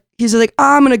then like he's like,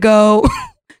 oh, I'm gonna go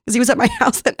because he was at my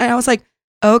house that night. I was like,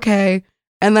 okay.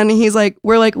 And then he's like,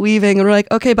 we're like leaving, and we're like,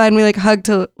 okay, bye. And we like hug,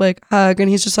 and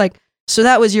he's just like, so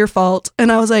that was your fault.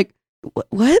 And I was like,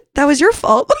 what? That was your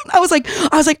fault? I was like,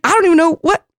 I don't even know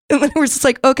what. And then we're just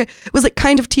like, okay. It was like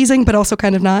kind of teasing, but also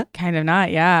kind of not. Kind of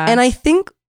not, yeah. And I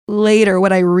think later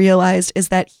what I realized is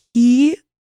that he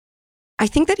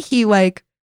like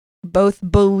both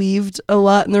believed a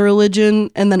lot in the religion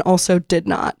and then also did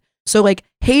not. So like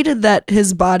hated that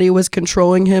his body was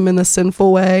controlling him in the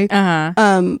sinful way.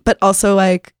 But also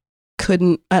like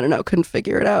couldn't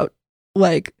figure it out,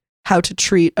 like how to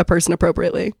treat a person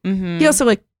appropriately. He also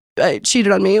like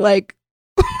cheated on me, like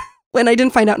when I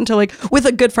didn't find out until like with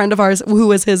a good friend of ours who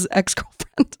was his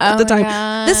ex-girlfriend at the time.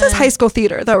 God. This is high school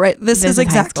theater though, right? This is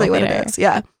exactly what it is.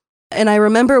 Yeah. And I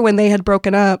remember when they had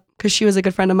broken up, because she was a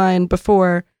good friend of mine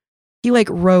before, he like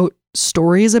wrote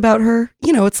stories about her.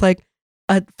 You know, it's like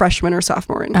a freshman or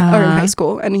sophomore or in high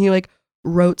school. And he like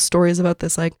wrote stories about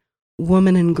this like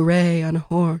woman in gray on a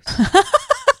horse.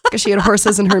 Because she had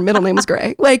horses and her middle name was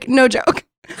Gray. Like, no joke.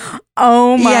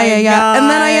 Oh my God. Yeah. And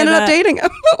then I ended up dating him.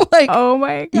 Like, oh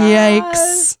my God.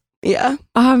 Yikes. Yeah.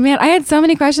 Oh man, I had so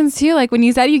many questions too. Like when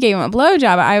you said you gave him a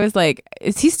blowjob, I was like,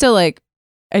 is he still like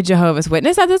a Jehovah's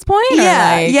Witness at this point?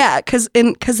 Yeah. Because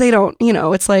they don't, you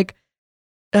know, it's like,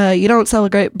 you don't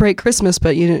celebrate Christmas,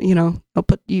 but you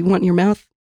want your mouth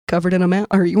covered in a mouth,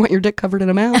 or you want your dick covered in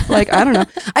a mouth. Like, I don't know.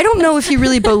 I don't know if he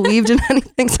really believed in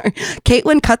anything. Sorry.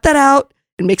 Caitlin, cut that out.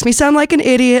 It makes me sound like an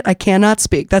idiot. I cannot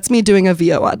speak. That's me doing a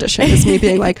VO audition. It's me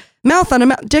being like, mouth on a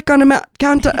mouth, dick on a mouth,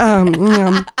 count,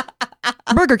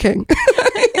 Burger King.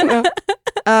 You know?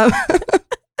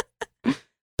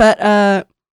 But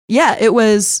yeah, it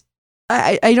was,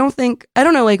 I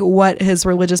don't know like what his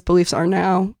religious beliefs are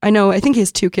now. I think he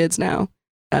has 2 kids now.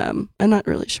 I'm not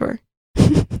really sure.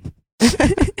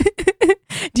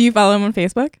 Do you follow him on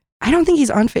Facebook? I don't think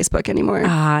he's on Facebook anymore.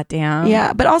 Ah, damn.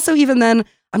 Yeah, but also even then,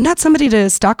 I'm not somebody to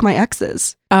stalk my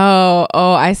exes. Oh,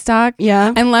 I stalk.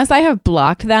 Yeah. Unless I have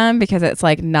blocked them because it's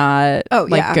like not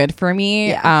good for me.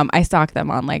 Yeah. I stalk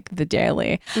them on like the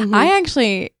daily. I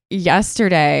actually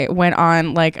yesterday went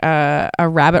on like a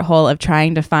rabbit hole of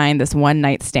trying to find this one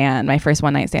night stand, my first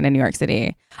one night stand in New York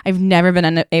City. I've never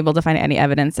been able to find any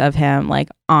evidence of him like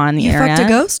on the internet. You fucked a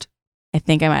ghost? I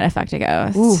think I might have fucked a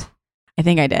ghost. Ooh. I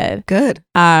think I did. Good.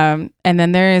 And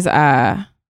then there's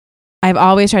I've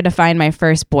always tried to find my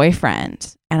first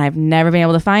boyfriend and I've never been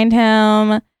able to find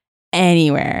him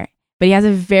anywhere. But he has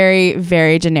a very,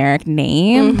 very generic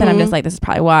name that I'm just like, this is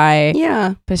probably why.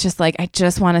 Yeah. But it's just like, I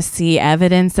just want to see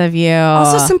evidence of you.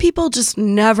 Also, some people just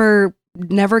never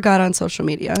got on social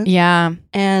media. Yeah.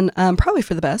 And probably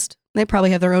for the best. They probably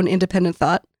have their own independent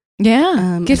thought.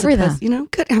 Yeah. Good for them. You know,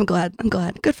 good. I'm glad.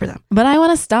 Good for them. But I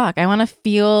want to stalk. I want to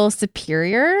feel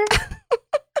superior.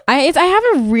 I have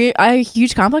a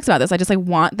huge complex about this. I just like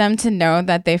want them to know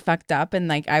that they fucked up and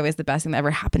like I was the best thing that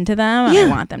ever happened to them. And I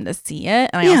want them to see it.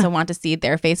 And I also want to see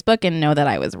their Facebook and know that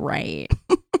I was right.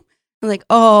 Like,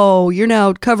 oh, you're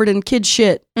now covered in kid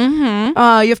shit. You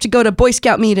have to go to Boy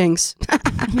Scout meetings.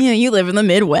 Yeah, you live in the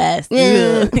Midwest.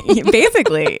 Yeah.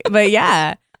 Basically. But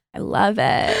yeah, I love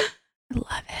it.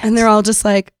 And they're all just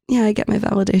like, yeah, I get my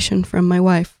validation from my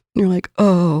wife. And you're like,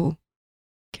 oh,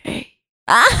 okay.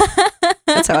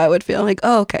 That's how I would feel. Like,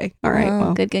 oh, okay. All right.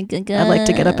 Well, good. I'd like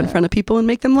to get up in front of people and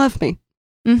make them love me.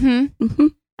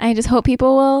 I just hope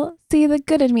people will see the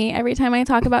good in me every time I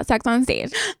talk about sex on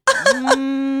stage.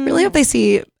 Really hope they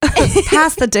see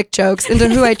past the dick jokes into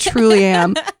who I truly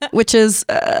am, which is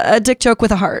a dick joke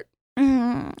with a heart.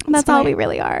 That's all we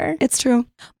really are. It's true.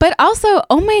 But also,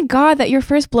 oh my God, that your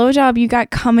first blowjob, you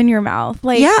got cum in your mouth.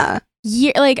 Like, yeah.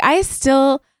 Like I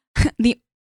still,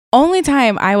 only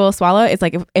time I will swallow is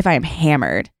like if I am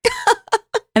hammered.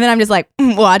 And then I'm just like,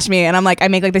 watch me. And I'm like, I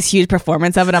make like this huge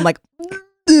performance of it. I'm like,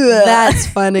 that's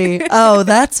funny. Oh,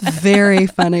 that's very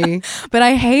funny. But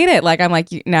I hate it. Like, I'm like,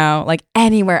 no, like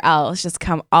anywhere else, just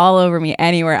come all over me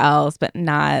anywhere else, but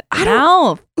not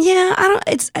mouth. Yeah,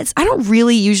 I don't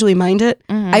really usually mind it.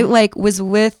 Mhm. I like was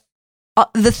with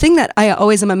the thing that I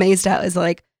always am amazed at is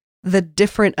like the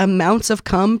different amounts of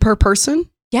cum per person.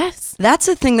 Yes. That's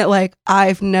a thing that like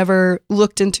I've never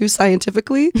looked into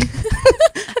scientifically.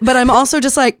 But I'm also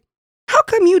just like, how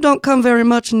come you don't come very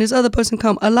much and this other person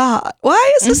come a lot?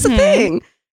 Why is this a thing?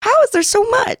 How is there so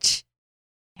much?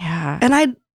 Yeah. And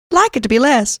I'd like it to be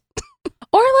less.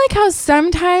 Or like how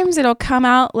sometimes it'll come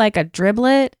out like a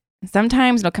driblet.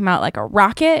 Sometimes it'll come out like a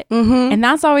rocket. Mm-hmm. And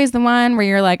that's always the one where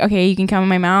you're like, okay, you can come in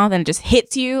my mouth, and it just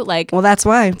hits you like Well, that's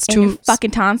why it's in your too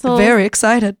fucking tonsils. very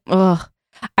excited. Ugh.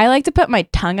 I like to put my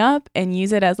tongue up and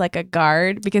use it as like a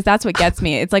guard because that's what gets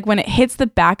me. It's like when it hits the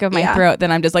back of my Yeah. throat,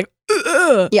 then I'm just like,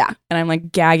 ugh, Yeah. and I'm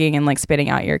like gagging and like spitting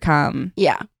out your cum.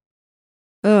 Yeah.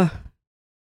 Ugh.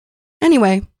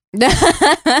 Anyway.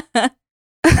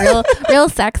 real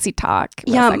sexy talk.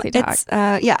 Real sexy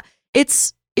talk.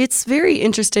 It's very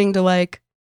interesting to like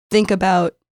think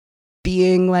about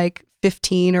being like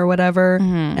 15 or whatever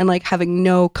Mhm. and like having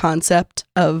no concept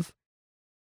of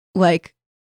like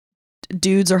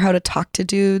dudes or how to talk to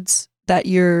dudes that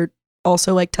you're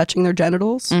also like touching their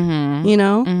genitals, Mhm. you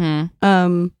know?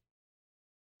 Mhm.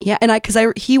 Yeah,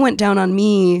 and he went down on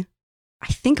me, I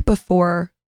think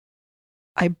before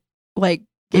I like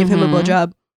gave him a Mhm.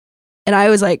 blowjob, and I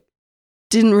was like,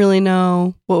 didn't really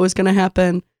know what was going to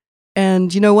happen.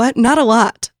 And you know what? Not a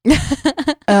lot.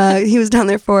 He was down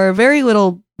there for a very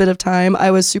little bit of time.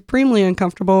 I was supremely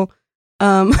uncomfortable.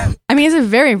 I mean, it's a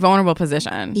very vulnerable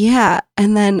position. Yeah.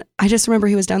 And then I just remember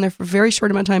he was down there for a very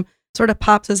short amount of time, sort of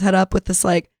pops his head up with this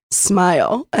like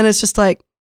smile. And it's just like,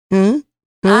 huh?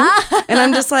 Huh? And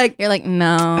I'm just like, You're like,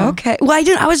 no. okay. Well,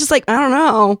 I was just like, I don't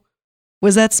know.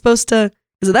 Was that supposed to,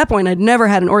 because at that point I'd never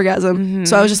had an orgasm. Mhm.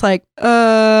 So I was just like,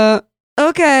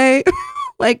 okay.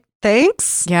 Like,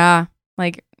 thanks. Yeah.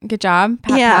 Like, good job.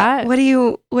 Pat, Yeah. pat. What are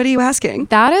you asking?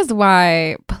 That is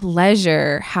why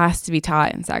pleasure has to be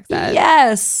taught in sex ed.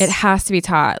 Yes. It has to be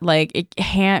taught. Like, it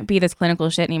can't be this clinical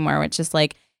shit anymore, which is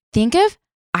like,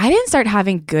 I didn't start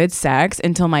having good sex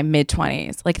until my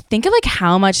mid-20s. Like, think of like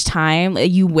how much time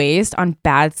you waste on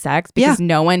bad sex because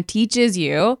no one teaches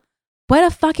you what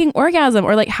a fucking orgasm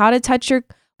or like how to touch you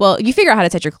figure out how to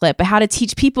touch your clit, but how to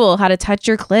teach people how to touch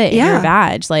your clit and your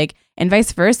vag, like, and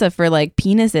vice versa for like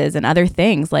penises and other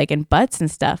things, like, and butts and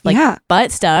stuff. Like,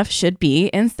 butt stuff should be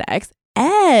in sex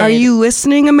ed. Are you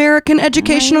listening, American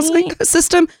educational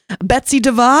system? Betsy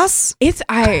DeVos?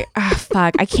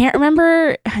 Fuck. I can't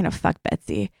remember. I know, fuck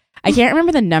Betsy. I can't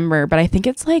remember the number, but I think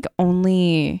it's like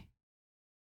only,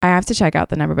 I have to check out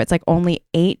the number, but it's like only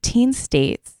 18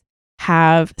 states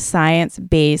have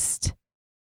science-based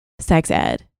sex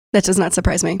ed. That does not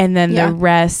surprise me. And then the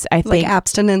rest, I think. Like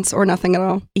abstinence or nothing at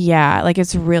all. Yeah. Like,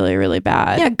 it's really, really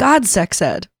bad. Yeah. God sex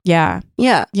ed. Yeah.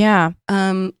 Yeah. Yeah.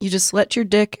 You just let your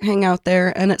dick hang out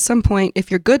there. And at some point,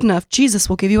 if you're good enough, Jesus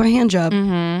will give you a hand job.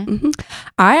 Mm-hmm. Mm-hmm.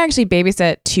 I actually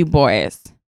babysit 2 boys.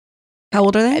 How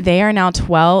old are they? They are now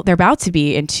 12. They're about to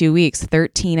be in 2 weeks,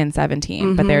 13 and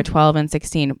 17, but they're 12 and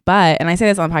 16. And I say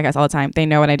this on the podcast all the time. They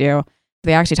know what I do.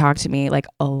 They actually talk to me like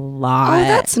a lot. Oh,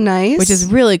 that's nice. Which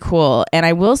is really cool. And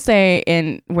I will say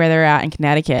in where they're at in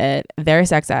Connecticut, their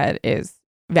sex ed is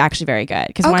actually very good.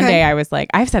 Because one day I was like,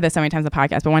 I've said this so many times on the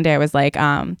podcast, but one day I was like,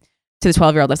 to the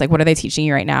 12-year-old, I was like, what are they teaching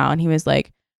you right now? And he was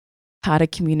like, how to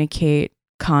communicate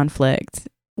conflict.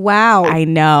 Wow. I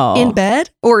know. In bed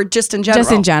or just in general?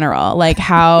 Just in general. Like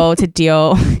how to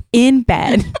deal in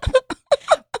bed.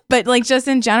 But like just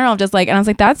in general, just like, and I was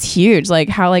like, that's huge. Like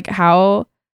how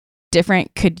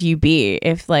different could you be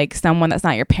if like someone that's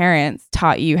not your parents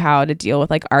taught you how to deal with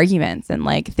like arguments and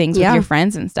like things with your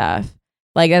friends and stuff?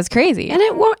 Like, that's crazy. And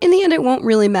it won't, in the end, it won't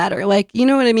really matter. Like, you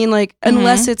know what I mean? Like,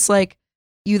 unless it's like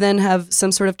you then have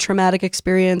some sort of traumatic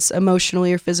experience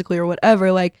emotionally or physically or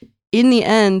whatever, like in the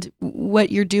end,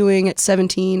 what you're doing at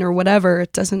 17 or whatever,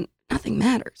 nothing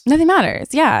matters. Nothing matters.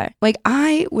 Yeah. Like,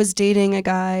 I was dating a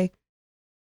guy,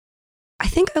 I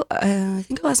think I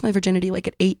lost my virginity like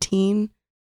at 18.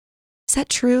 Is that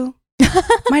true?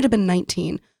 Might have been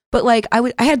 19. But like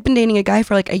I had been dating a guy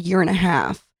for like a year and a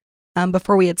half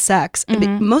before we had sex.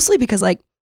 Mostly because like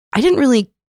I didn't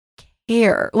really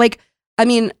care. Like, I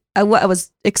mean, I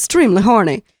was extremely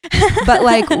horny. But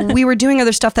like we were doing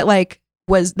other stuff that like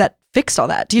that fixed all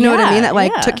that. Do you know what I mean? That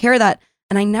like took care of that.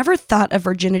 And I never thought of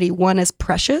virginity, one, as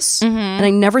precious. And I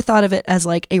never thought of it as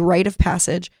like a rite of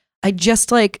passage. I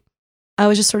just like, I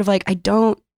was just sort of like, I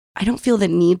don't feel the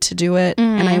need to do it.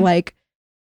 And I like,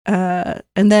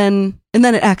 and then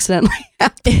it accidentally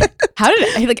happened. How did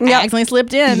it like accidentally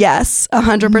slipped in? Yes,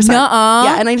 100%.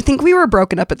 Yeah, and I think we were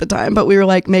broken up at the time, but we were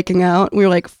like making out. We were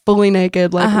like fully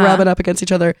naked, like rubbing up against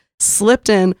each other. Slipped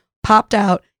in, popped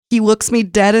out. He looks me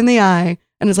dead in the eye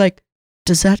and is like,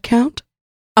 "Does that count?"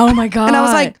 Oh my God. And I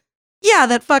was like, "Yeah,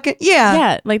 that fucking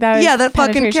like that. Yeah, that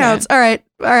fucking counts. All right,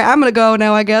 I'm gonna go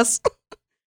now, I guess."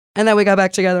 And then we got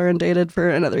back together and dated for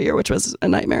another year, which was a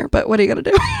nightmare. But what are you gonna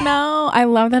do? No, I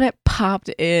love that it popped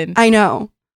in. I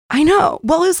know.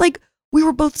 Well, it was like we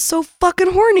were both so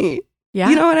fucking horny. Yeah.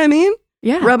 You know what I mean?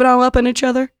 Yeah. Rub it all up on each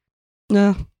other.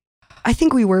 No. I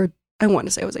think we were, I want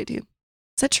to say I was 18. Is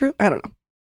that true? I don't know.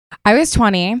 I was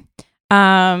 20.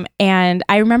 And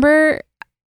I remember,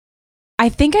 I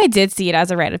think I did see it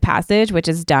as a rite of passage, which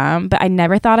is dumb, but I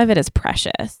never thought of it as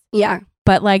precious. Yeah.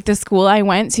 But like the school I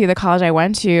went to, the college I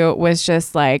went to was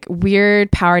just like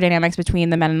weird power dynamics between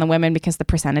the men and the women because the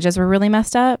percentages were really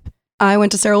messed up. I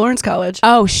went to Sarah Lawrence College.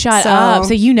 Oh, shut up.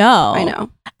 So you know. I know.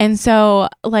 And so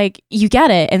like you get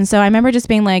it. And so I remember just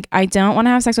being like, I don't want to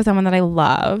have sex with someone that I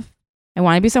love. I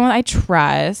want to be someone I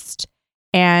trust.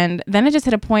 And then it just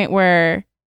hit a point where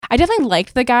I definitely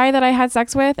liked the guy that I had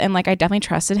sex with and like I definitely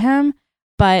trusted him.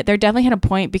 But there definitely hit a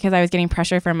point because I was getting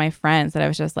pressure from my friends that I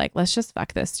was just like, let's just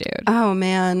fuck this dude. Oh,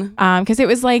 man. Because it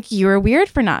was like, you were weird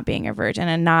for not being a virgin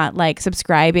and not like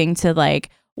subscribing to like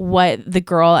what the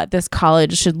girl at this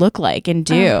college should look like and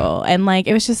do. And like,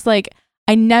 it was just like,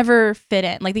 I never fit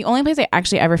in. Like the only place I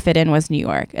actually ever fit in was New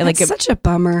York. And That's like, such a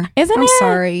bummer. Isn't I'm it?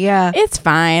 sorry. Yeah. It's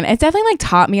fine. It definitely like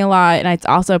taught me a lot. And it's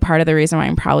also part of the reason why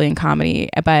I'm probably in comedy.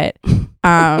 But,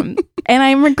 and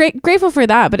I'm grateful for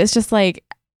that. But it's just like,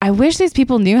 I wish these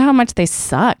people knew how much they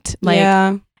sucked. Like,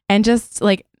 yeah. And just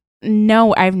like,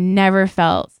 no, I've never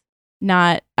felt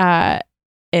not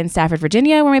in Stafford,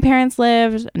 Virginia, where my parents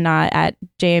lived, not at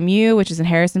JMU, which is in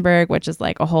Harrisonburg, which is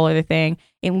like a whole other thing.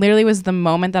 It literally was the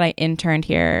moment that I interned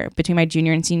here between my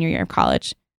junior and senior year of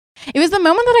college. It was the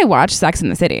moment that I watched Sex in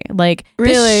the City. Like,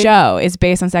 really? This show is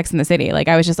based on Sex in the City. Like,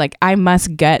 I was just like, I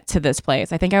must get to this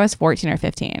place. I think I was 14 or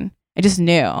 15. I just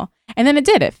knew. And then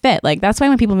it fit. Like, that's why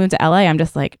when people move to LA, I'm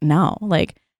just like, no,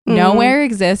 like nowhere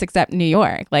exists except New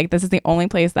York. Like, this is the only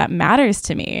place that matters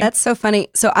to me. That's so funny.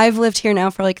 So I've lived here now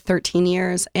for like 13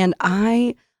 years and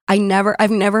I've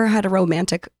never had a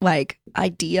romantic like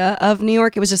idea of New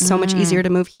York. It was just so much easier to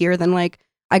move here than like,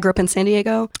 I grew up in San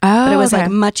Diego, but it was like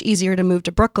much easier to move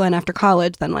to Brooklyn after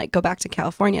college than like go back to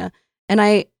California. And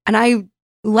I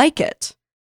like it.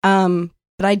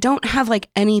 But I don't have like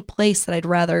any place that I'd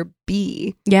rather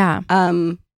be. Yeah.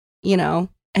 You know,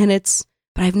 but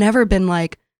I've never been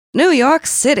like New York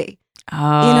City.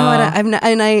 Oh. You know,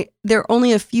 and there are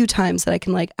only a few times that I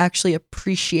can like actually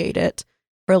appreciate it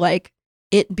for like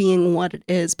it being what it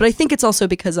is. But I think it's also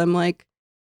because I'm like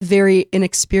very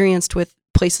inexperienced with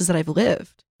places that I've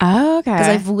lived. Oh, okay. Because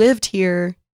I've lived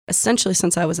here essentially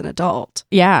since I was an adult.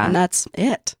 Yeah. And that's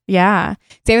it. Yeah.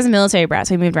 See, I was a military brat,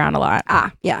 so we moved around a lot.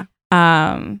 Yeah.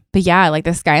 But yeah, like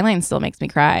the skyline still makes me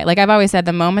cry. Like I've always said,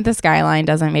 the moment the skyline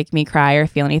doesn't make me cry or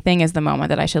feel anything is the moment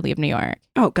that I should leave New York.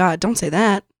 Oh God, don't say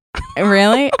that.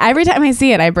 Really? Every time I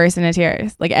see it, I burst into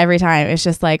tears. Like every time, it's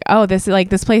just like, oh, this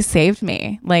place saved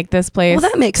me. Like this place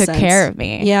that makes took sense. care of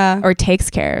me. Yeah. Or takes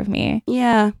care of me.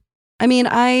 Yeah. I mean,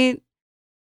 I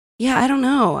don't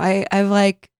know.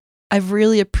 I've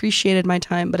really appreciated my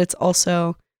time, but it's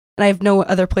also, and I have no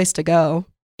other place to go.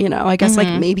 You know, I guess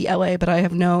like maybe LA, but I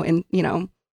have no, and you know,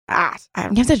 you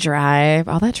have to drive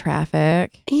all that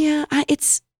traffic. Yeah, but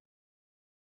it's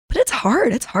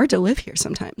hard. It's hard to live here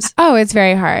sometimes. Oh, it's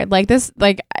very hard. Like this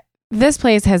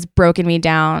place has broken me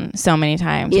down so many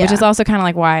times, which is also kind of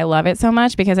like why I love it so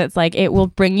much, because it's like it will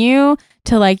bring you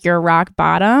to like your rock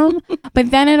bottom,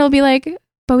 but then it'll be like,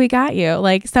 but we got you.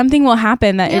 Like something will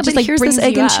happen that it just like here's brings this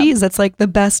egg you and up. cheese that's like the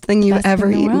best thing you've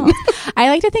ever eaten. I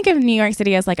like to think of New York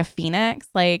City as like a phoenix.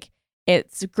 Like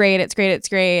it's great,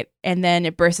 and then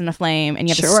it bursts into flame, and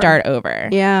you have to start over.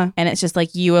 Yeah, and it's just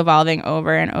like you evolving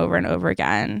over and over and over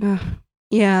again.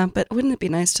 Yeah, but wouldn't it be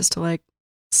nice just to like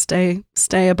stay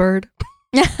a bird?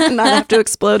 And not have to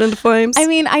explode into flames. I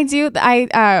mean, I do.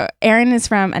 Erin is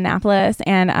from Annapolis,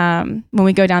 and when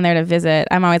we go down there to visit,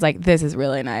 I'm always like, "This is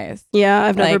really nice." Yeah,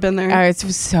 I've never been there.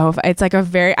 It's like a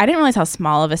very. I didn't realize how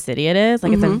small of a city it is.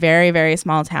 Like it's a very, very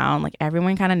small town. Like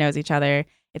everyone kind of knows each other.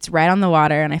 It's right on the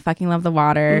water, and I fucking love the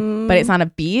water. But it's not a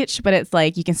beach, but it's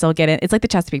like you can still get in. It's like the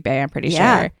Chesapeake Bay. I'm pretty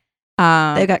sure.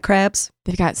 They've got crabs.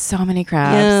 They've got so many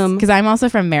crabs. Because I'm also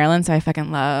from Maryland, so I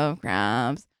fucking love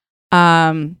crabs.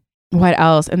 what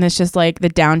else? And it's just like the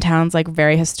downtown's like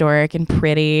very historic and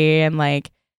pretty, and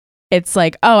like it's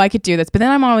like, oh, I could do this. But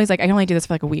then I'm always like, I can only do this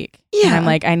for like a week. Yeah. And I'm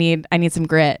like, I need some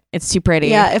grit. It's too pretty.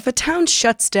 Yeah. If a town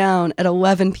shuts down at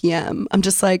 11 p.m., I'm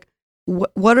just like,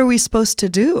 what are we supposed to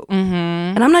do? Mm-hmm.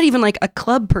 And I'm not even like a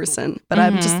club person, but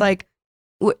I'm just like,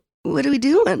 what are we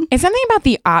doing? It's something about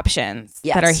the options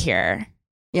that are Yes. here.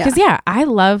 Yeah.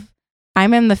 Because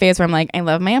I'm in the phase where I'm like, I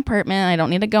love my apartment. I don't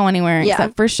need to go anywhere Yeah.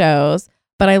 except for shows.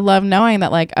 But I love knowing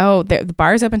that like, oh, the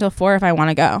bar's open till 4 if I want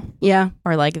to go. Yeah.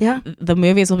 Or like Yeah. the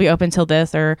movies will be open till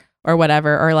this or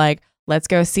whatever. Or like, let's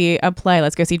go see a play.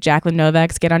 Let's go see Jacqueline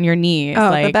Novak's Get on Your Knees. Oh,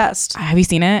 like, the best. have you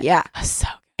seen it? Yeah. So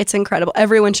It's incredible.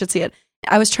 Everyone should see it.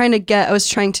 I was trying to get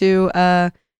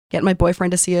my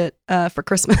boyfriend to see it for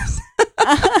Christmas,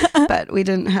 but we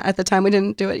didn't. At the time, we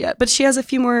didn't do it yet. But she has a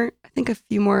few more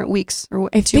weeks or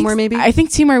two more maybe. I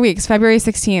think 2 more weeks. February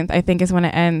 16th, I think, is when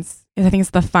it ends. I think it's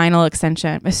the final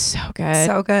extension. It's so good.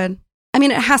 So good. I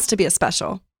mean, it has to be a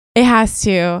special. It has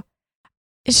to.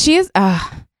 She's.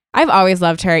 I've always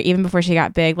loved her, even before she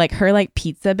got big. Like her like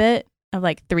pizza bit of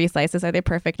like 3 slices are the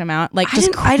perfect amount. Like I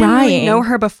didn't really know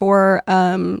her before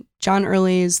John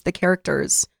Early's The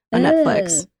Characters on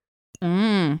Netflix.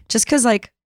 Just because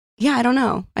like, yeah, I don't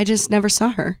know. I just never saw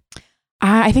her.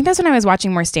 I think that's when I was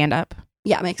watching more stand up.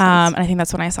 Yeah, it makes sense. And I think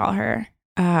that's when I saw her.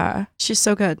 She's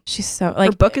so good. She's so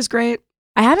like her book is great.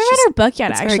 I haven't read her book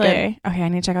yet, it's very actually. Okay, I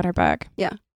need to check out her book.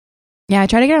 Yeah. Yeah, I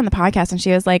tried to get her on the podcast and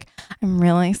she was like, I'm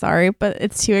really sorry, but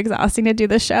it's too exhausting to do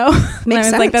the show. And I was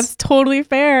Makes like, sense. that's totally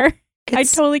fair. I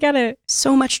It's totally get it.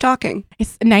 so much talking.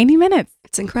 It's 90 minutes.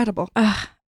 It's incredible. I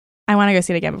want to go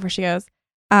see it again before she goes.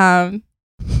 That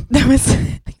was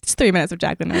like just 3 minutes of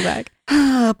Jacqueline Novak.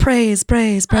 Praise.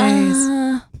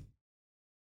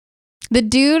 The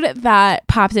dude that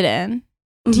popped it in,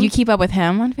 do you keep up with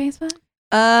him on Facebook?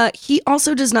 He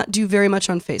also does not do very much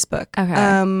on Facebook.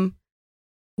 Okay.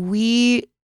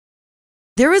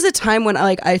 There was a time when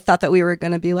I thought that we were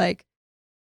going to be like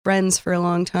friends for a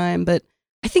long time, but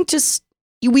I think just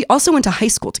we also went to high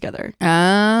school together. Oh,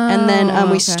 And then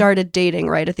we okay. started dating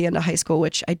right at the end of high school,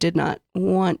 which I did not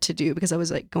want to do because I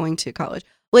was like going to college.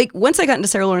 Like once I got into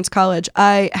Sarah Lawrence College,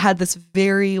 I had this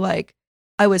very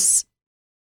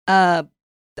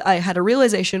I had a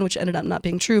realization, which ended up not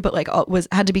being true, but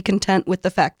had to be content with the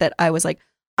fact that I was like,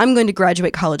 I'm going to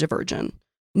graduate college a virgin.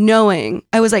 Knowing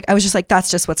I was just like, that's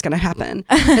just what's going to happen.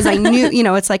 Because I knew,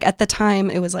 it's like at the time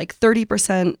it was like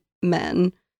 30%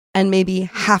 men and maybe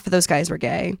half of those guys were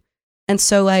gay. And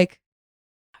so like,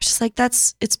 I was just like,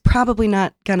 it's probably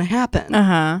not going to happen.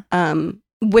 Uh-huh.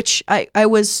 Which I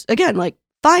was, again, like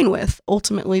fine with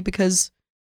ultimately because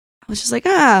I was just like,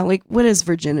 what is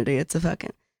virginity? It's a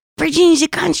fucking, virginity's a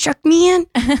construct, man.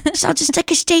 So I'll just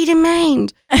take a state in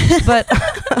mind.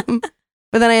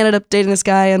 But then I ended up dating this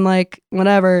guy and like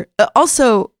whatever.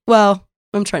 Also, well,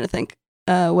 I'm trying to think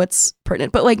what's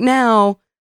pertinent. But like now,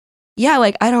 yeah,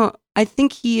 like I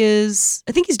think he's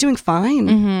doing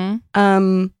fine.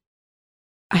 Mm-hmm.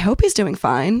 I hope he's doing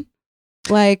fine.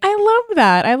 Like I love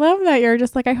that. I love that you're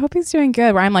just like, I hope he's doing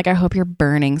good. Where I'm like, I hope you're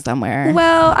burning somewhere.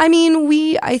 Well, I mean,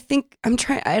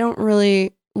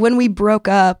 when we broke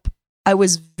up, I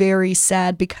was very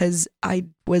sad because I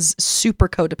was super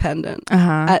codependent.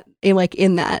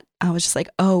 In that, I was just like,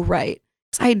 oh, right.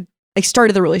 I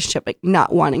started the relationship like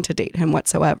not wanting to date him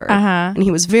whatsoever. And he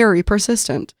was very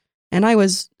persistent. And I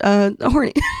was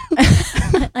horny.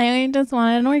 I just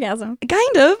wanted an orgasm.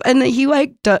 Kind of. And he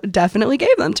like definitely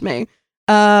gave them to me.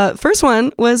 First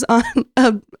one was on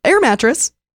an air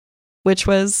mattress, which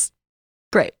was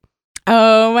great.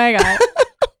 Oh my God.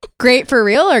 Great for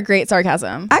real or great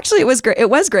sarcasm? Actually, it was great. It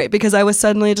was great because I was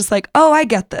suddenly just like, oh, I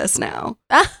get this now.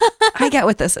 I get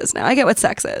what this is now. I get what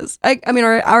sex is. I mean,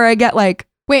 or I get like.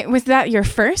 Wait, was that your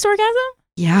first orgasm?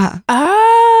 Yeah.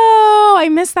 Oh, I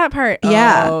missed that part.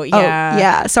 Yeah. Oh, yeah. Oh,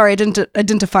 yeah. Sorry, I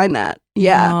didn't define that.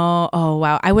 Yeah. Oh,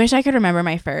 wow. I wish I could remember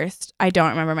my first. I don't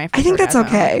remember my first. I think orgasm.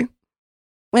 that's okay.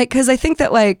 Like, because I think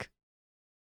that like.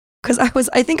 Because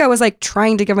I think I was like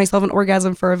trying to give myself an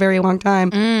orgasm for a very long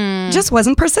time. Just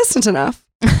wasn't persistent enough.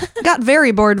 Got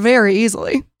very bored very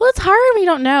easily. Well, it's hard when you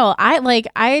don't know.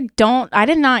 I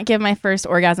did not give my first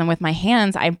orgasm with my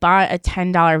hands. I bought a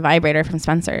 $10 vibrator from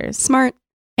Spencer's. Smart.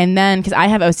 And then, because I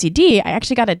have OCD, I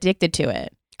actually got addicted to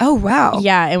it. Oh, wow.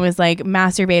 Yeah, it was like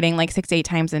masturbating like 6 to 8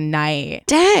 times a night.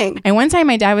 Dang. And one time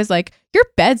my dad was like, your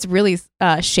bed's really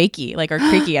shaky, like, or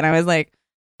creaky. And I was like,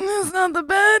 it's not the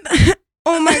bed.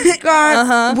 Oh my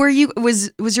God.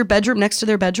 Was your bedroom next to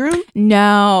their bedroom?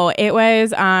 No, it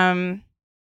was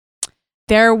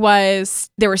there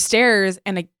were stairs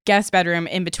and a guest bedroom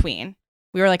in between.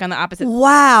 We were like on the opposite.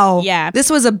 Wow. Yeah. This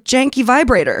was a janky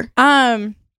vibrator.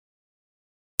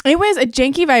 It was a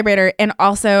janky vibrator, and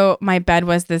also my bed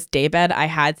was this day bed I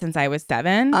had since I was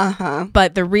 7. Uh-huh.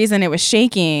 But the reason it was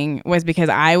shaking was because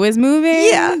I was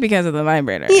moving because of the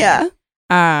vibrator. Yeah.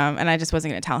 And I just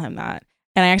wasn't going to tell him that.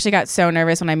 And I actually got so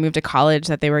nervous when I moved to college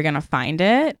that they were going to find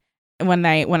it when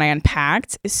I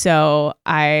unpacked. So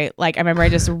I remember I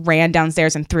just ran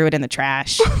downstairs and threw it in the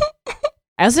trash.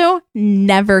 I also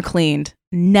never cleaned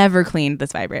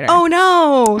this vibrator. Oh,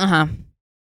 no. Uh-huh.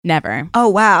 Never. Oh,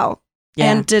 wow.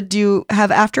 Yeah. And did you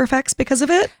have after effects because of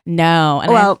it? No.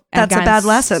 And that's a bad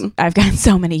lesson. I've gotten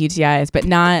so many UTIs, but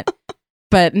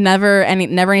never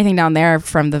anything down there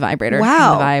from the vibrator.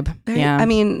 Wow. From the vibe. Yeah. I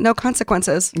mean, no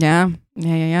consequences. Yeah.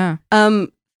 Yeah.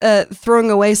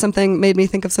 Throwing away something made me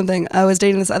think of something. I was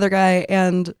dating this other guy,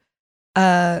 and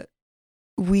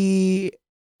we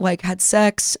like had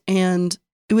sex, and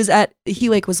it was he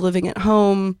like was living at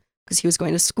home because he was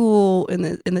going to school in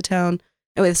the town.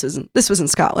 Anyway, this was in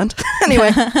Scotland.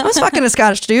 Anyway, I was fucking a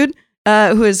Scottish dude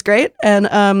who was great, and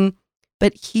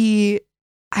but I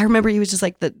remember he was just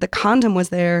like the condom was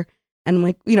there, and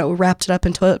like, you know, wrapped it up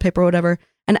in toilet paper or whatever.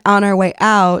 And on our way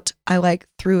out, I like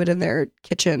threw it in their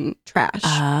kitchen trash.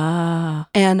 Ah.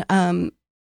 And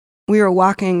we were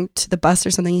walking to the bus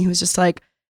or something. And he was just like,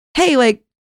 "Hey, like,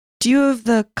 do you have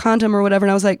the condom or whatever?"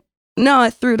 And I was like, "No, I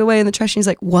threw it away in the trash." And he's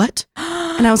like, "What?"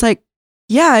 And I was like,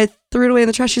 "Yeah, I threw it away in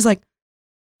the trash." He's like,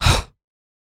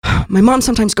 "My mom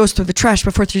sometimes goes through the trash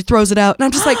before she throws it out." And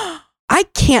I'm just like, I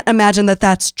can't imagine that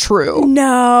that's true.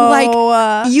 No.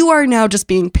 Like, you are now just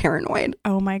being paranoid.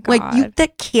 Oh my God. Like,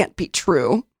 that can't be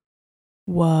true.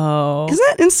 Whoa. Isn't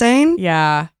that insane?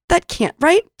 Yeah. That can't,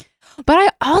 right? But I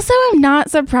also am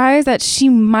not surprised that she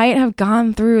might have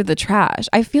gone through the trash.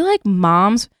 I feel like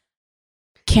moms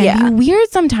can be weird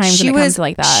sometimes when it comes to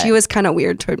like that. She was kind of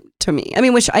weird to me. I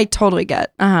mean, which I totally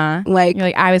get. Uh-huh. Like, you're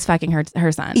like, I was fucking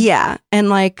her son. Yeah. And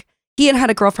like, he had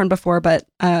a girlfriend before, but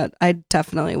I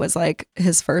definitely was like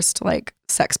his first like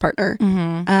sex partner.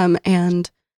 Mm-hmm.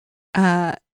 And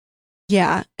he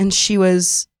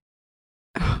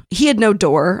had no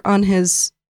door on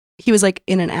he was like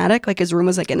in an attic, like his room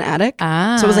was like an attic.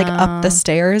 So it was like up the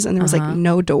stairs, and there was like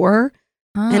no door.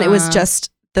 And it was just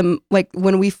like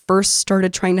when we first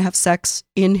started trying to have sex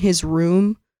in his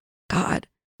room, God,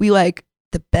 we like,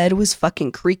 the bed was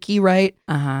fucking creaky, right?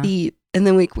 Uh-huh. And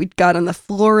then we got on the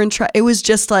floor and it was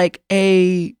just like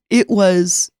it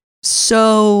was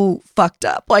so fucked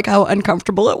up, like how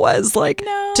uncomfortable it was, like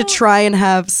to try and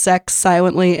have sex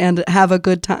silently and have a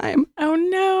good time. Oh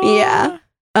no. Yeah.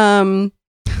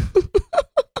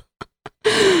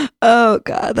 Oh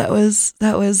God, that was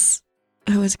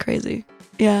crazy.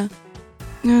 Yeah.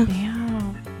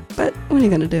 Damn. But what are you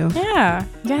gonna do? Yeah.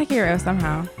 You gotta get rid of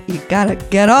somehow. You gotta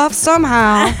get off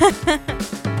somehow.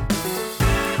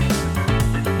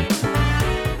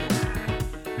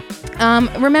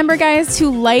 Remember, guys, to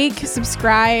like,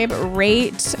 subscribe,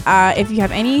 rate. If you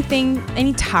have any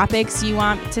topics you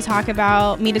want me to talk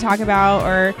about,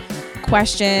 or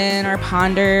question or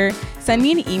ponder, send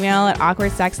me an email at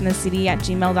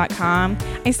awkwardsexinthecity@gmail.com.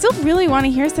 I still really want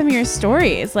to hear some of your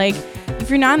stories. Like, if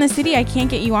you're not in the city, I can't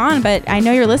get you on, but I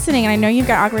know you're listening and I know you've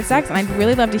got awkward sex, and I'd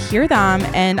really love to hear them.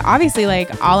 And obviously, like,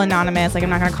 all anonymous, like,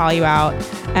 I'm not going to call you out.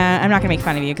 I'm not going to make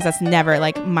fun of you because that's never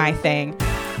like my thing.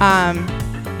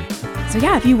 So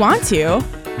yeah, if you want to,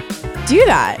 do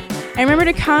that. And remember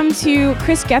to come to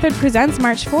Chris Gethard Presents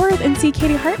March 4th and see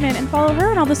Katie Hartman and follow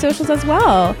her on all the socials as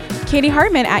well. Katie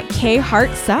Hartman at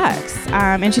KHartSucks.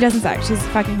 And she doesn't suck. She's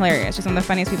fucking hilarious. She's one of the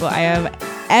funniest people I have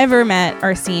ever met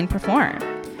or seen perform.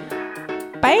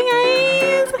 Bye, guys.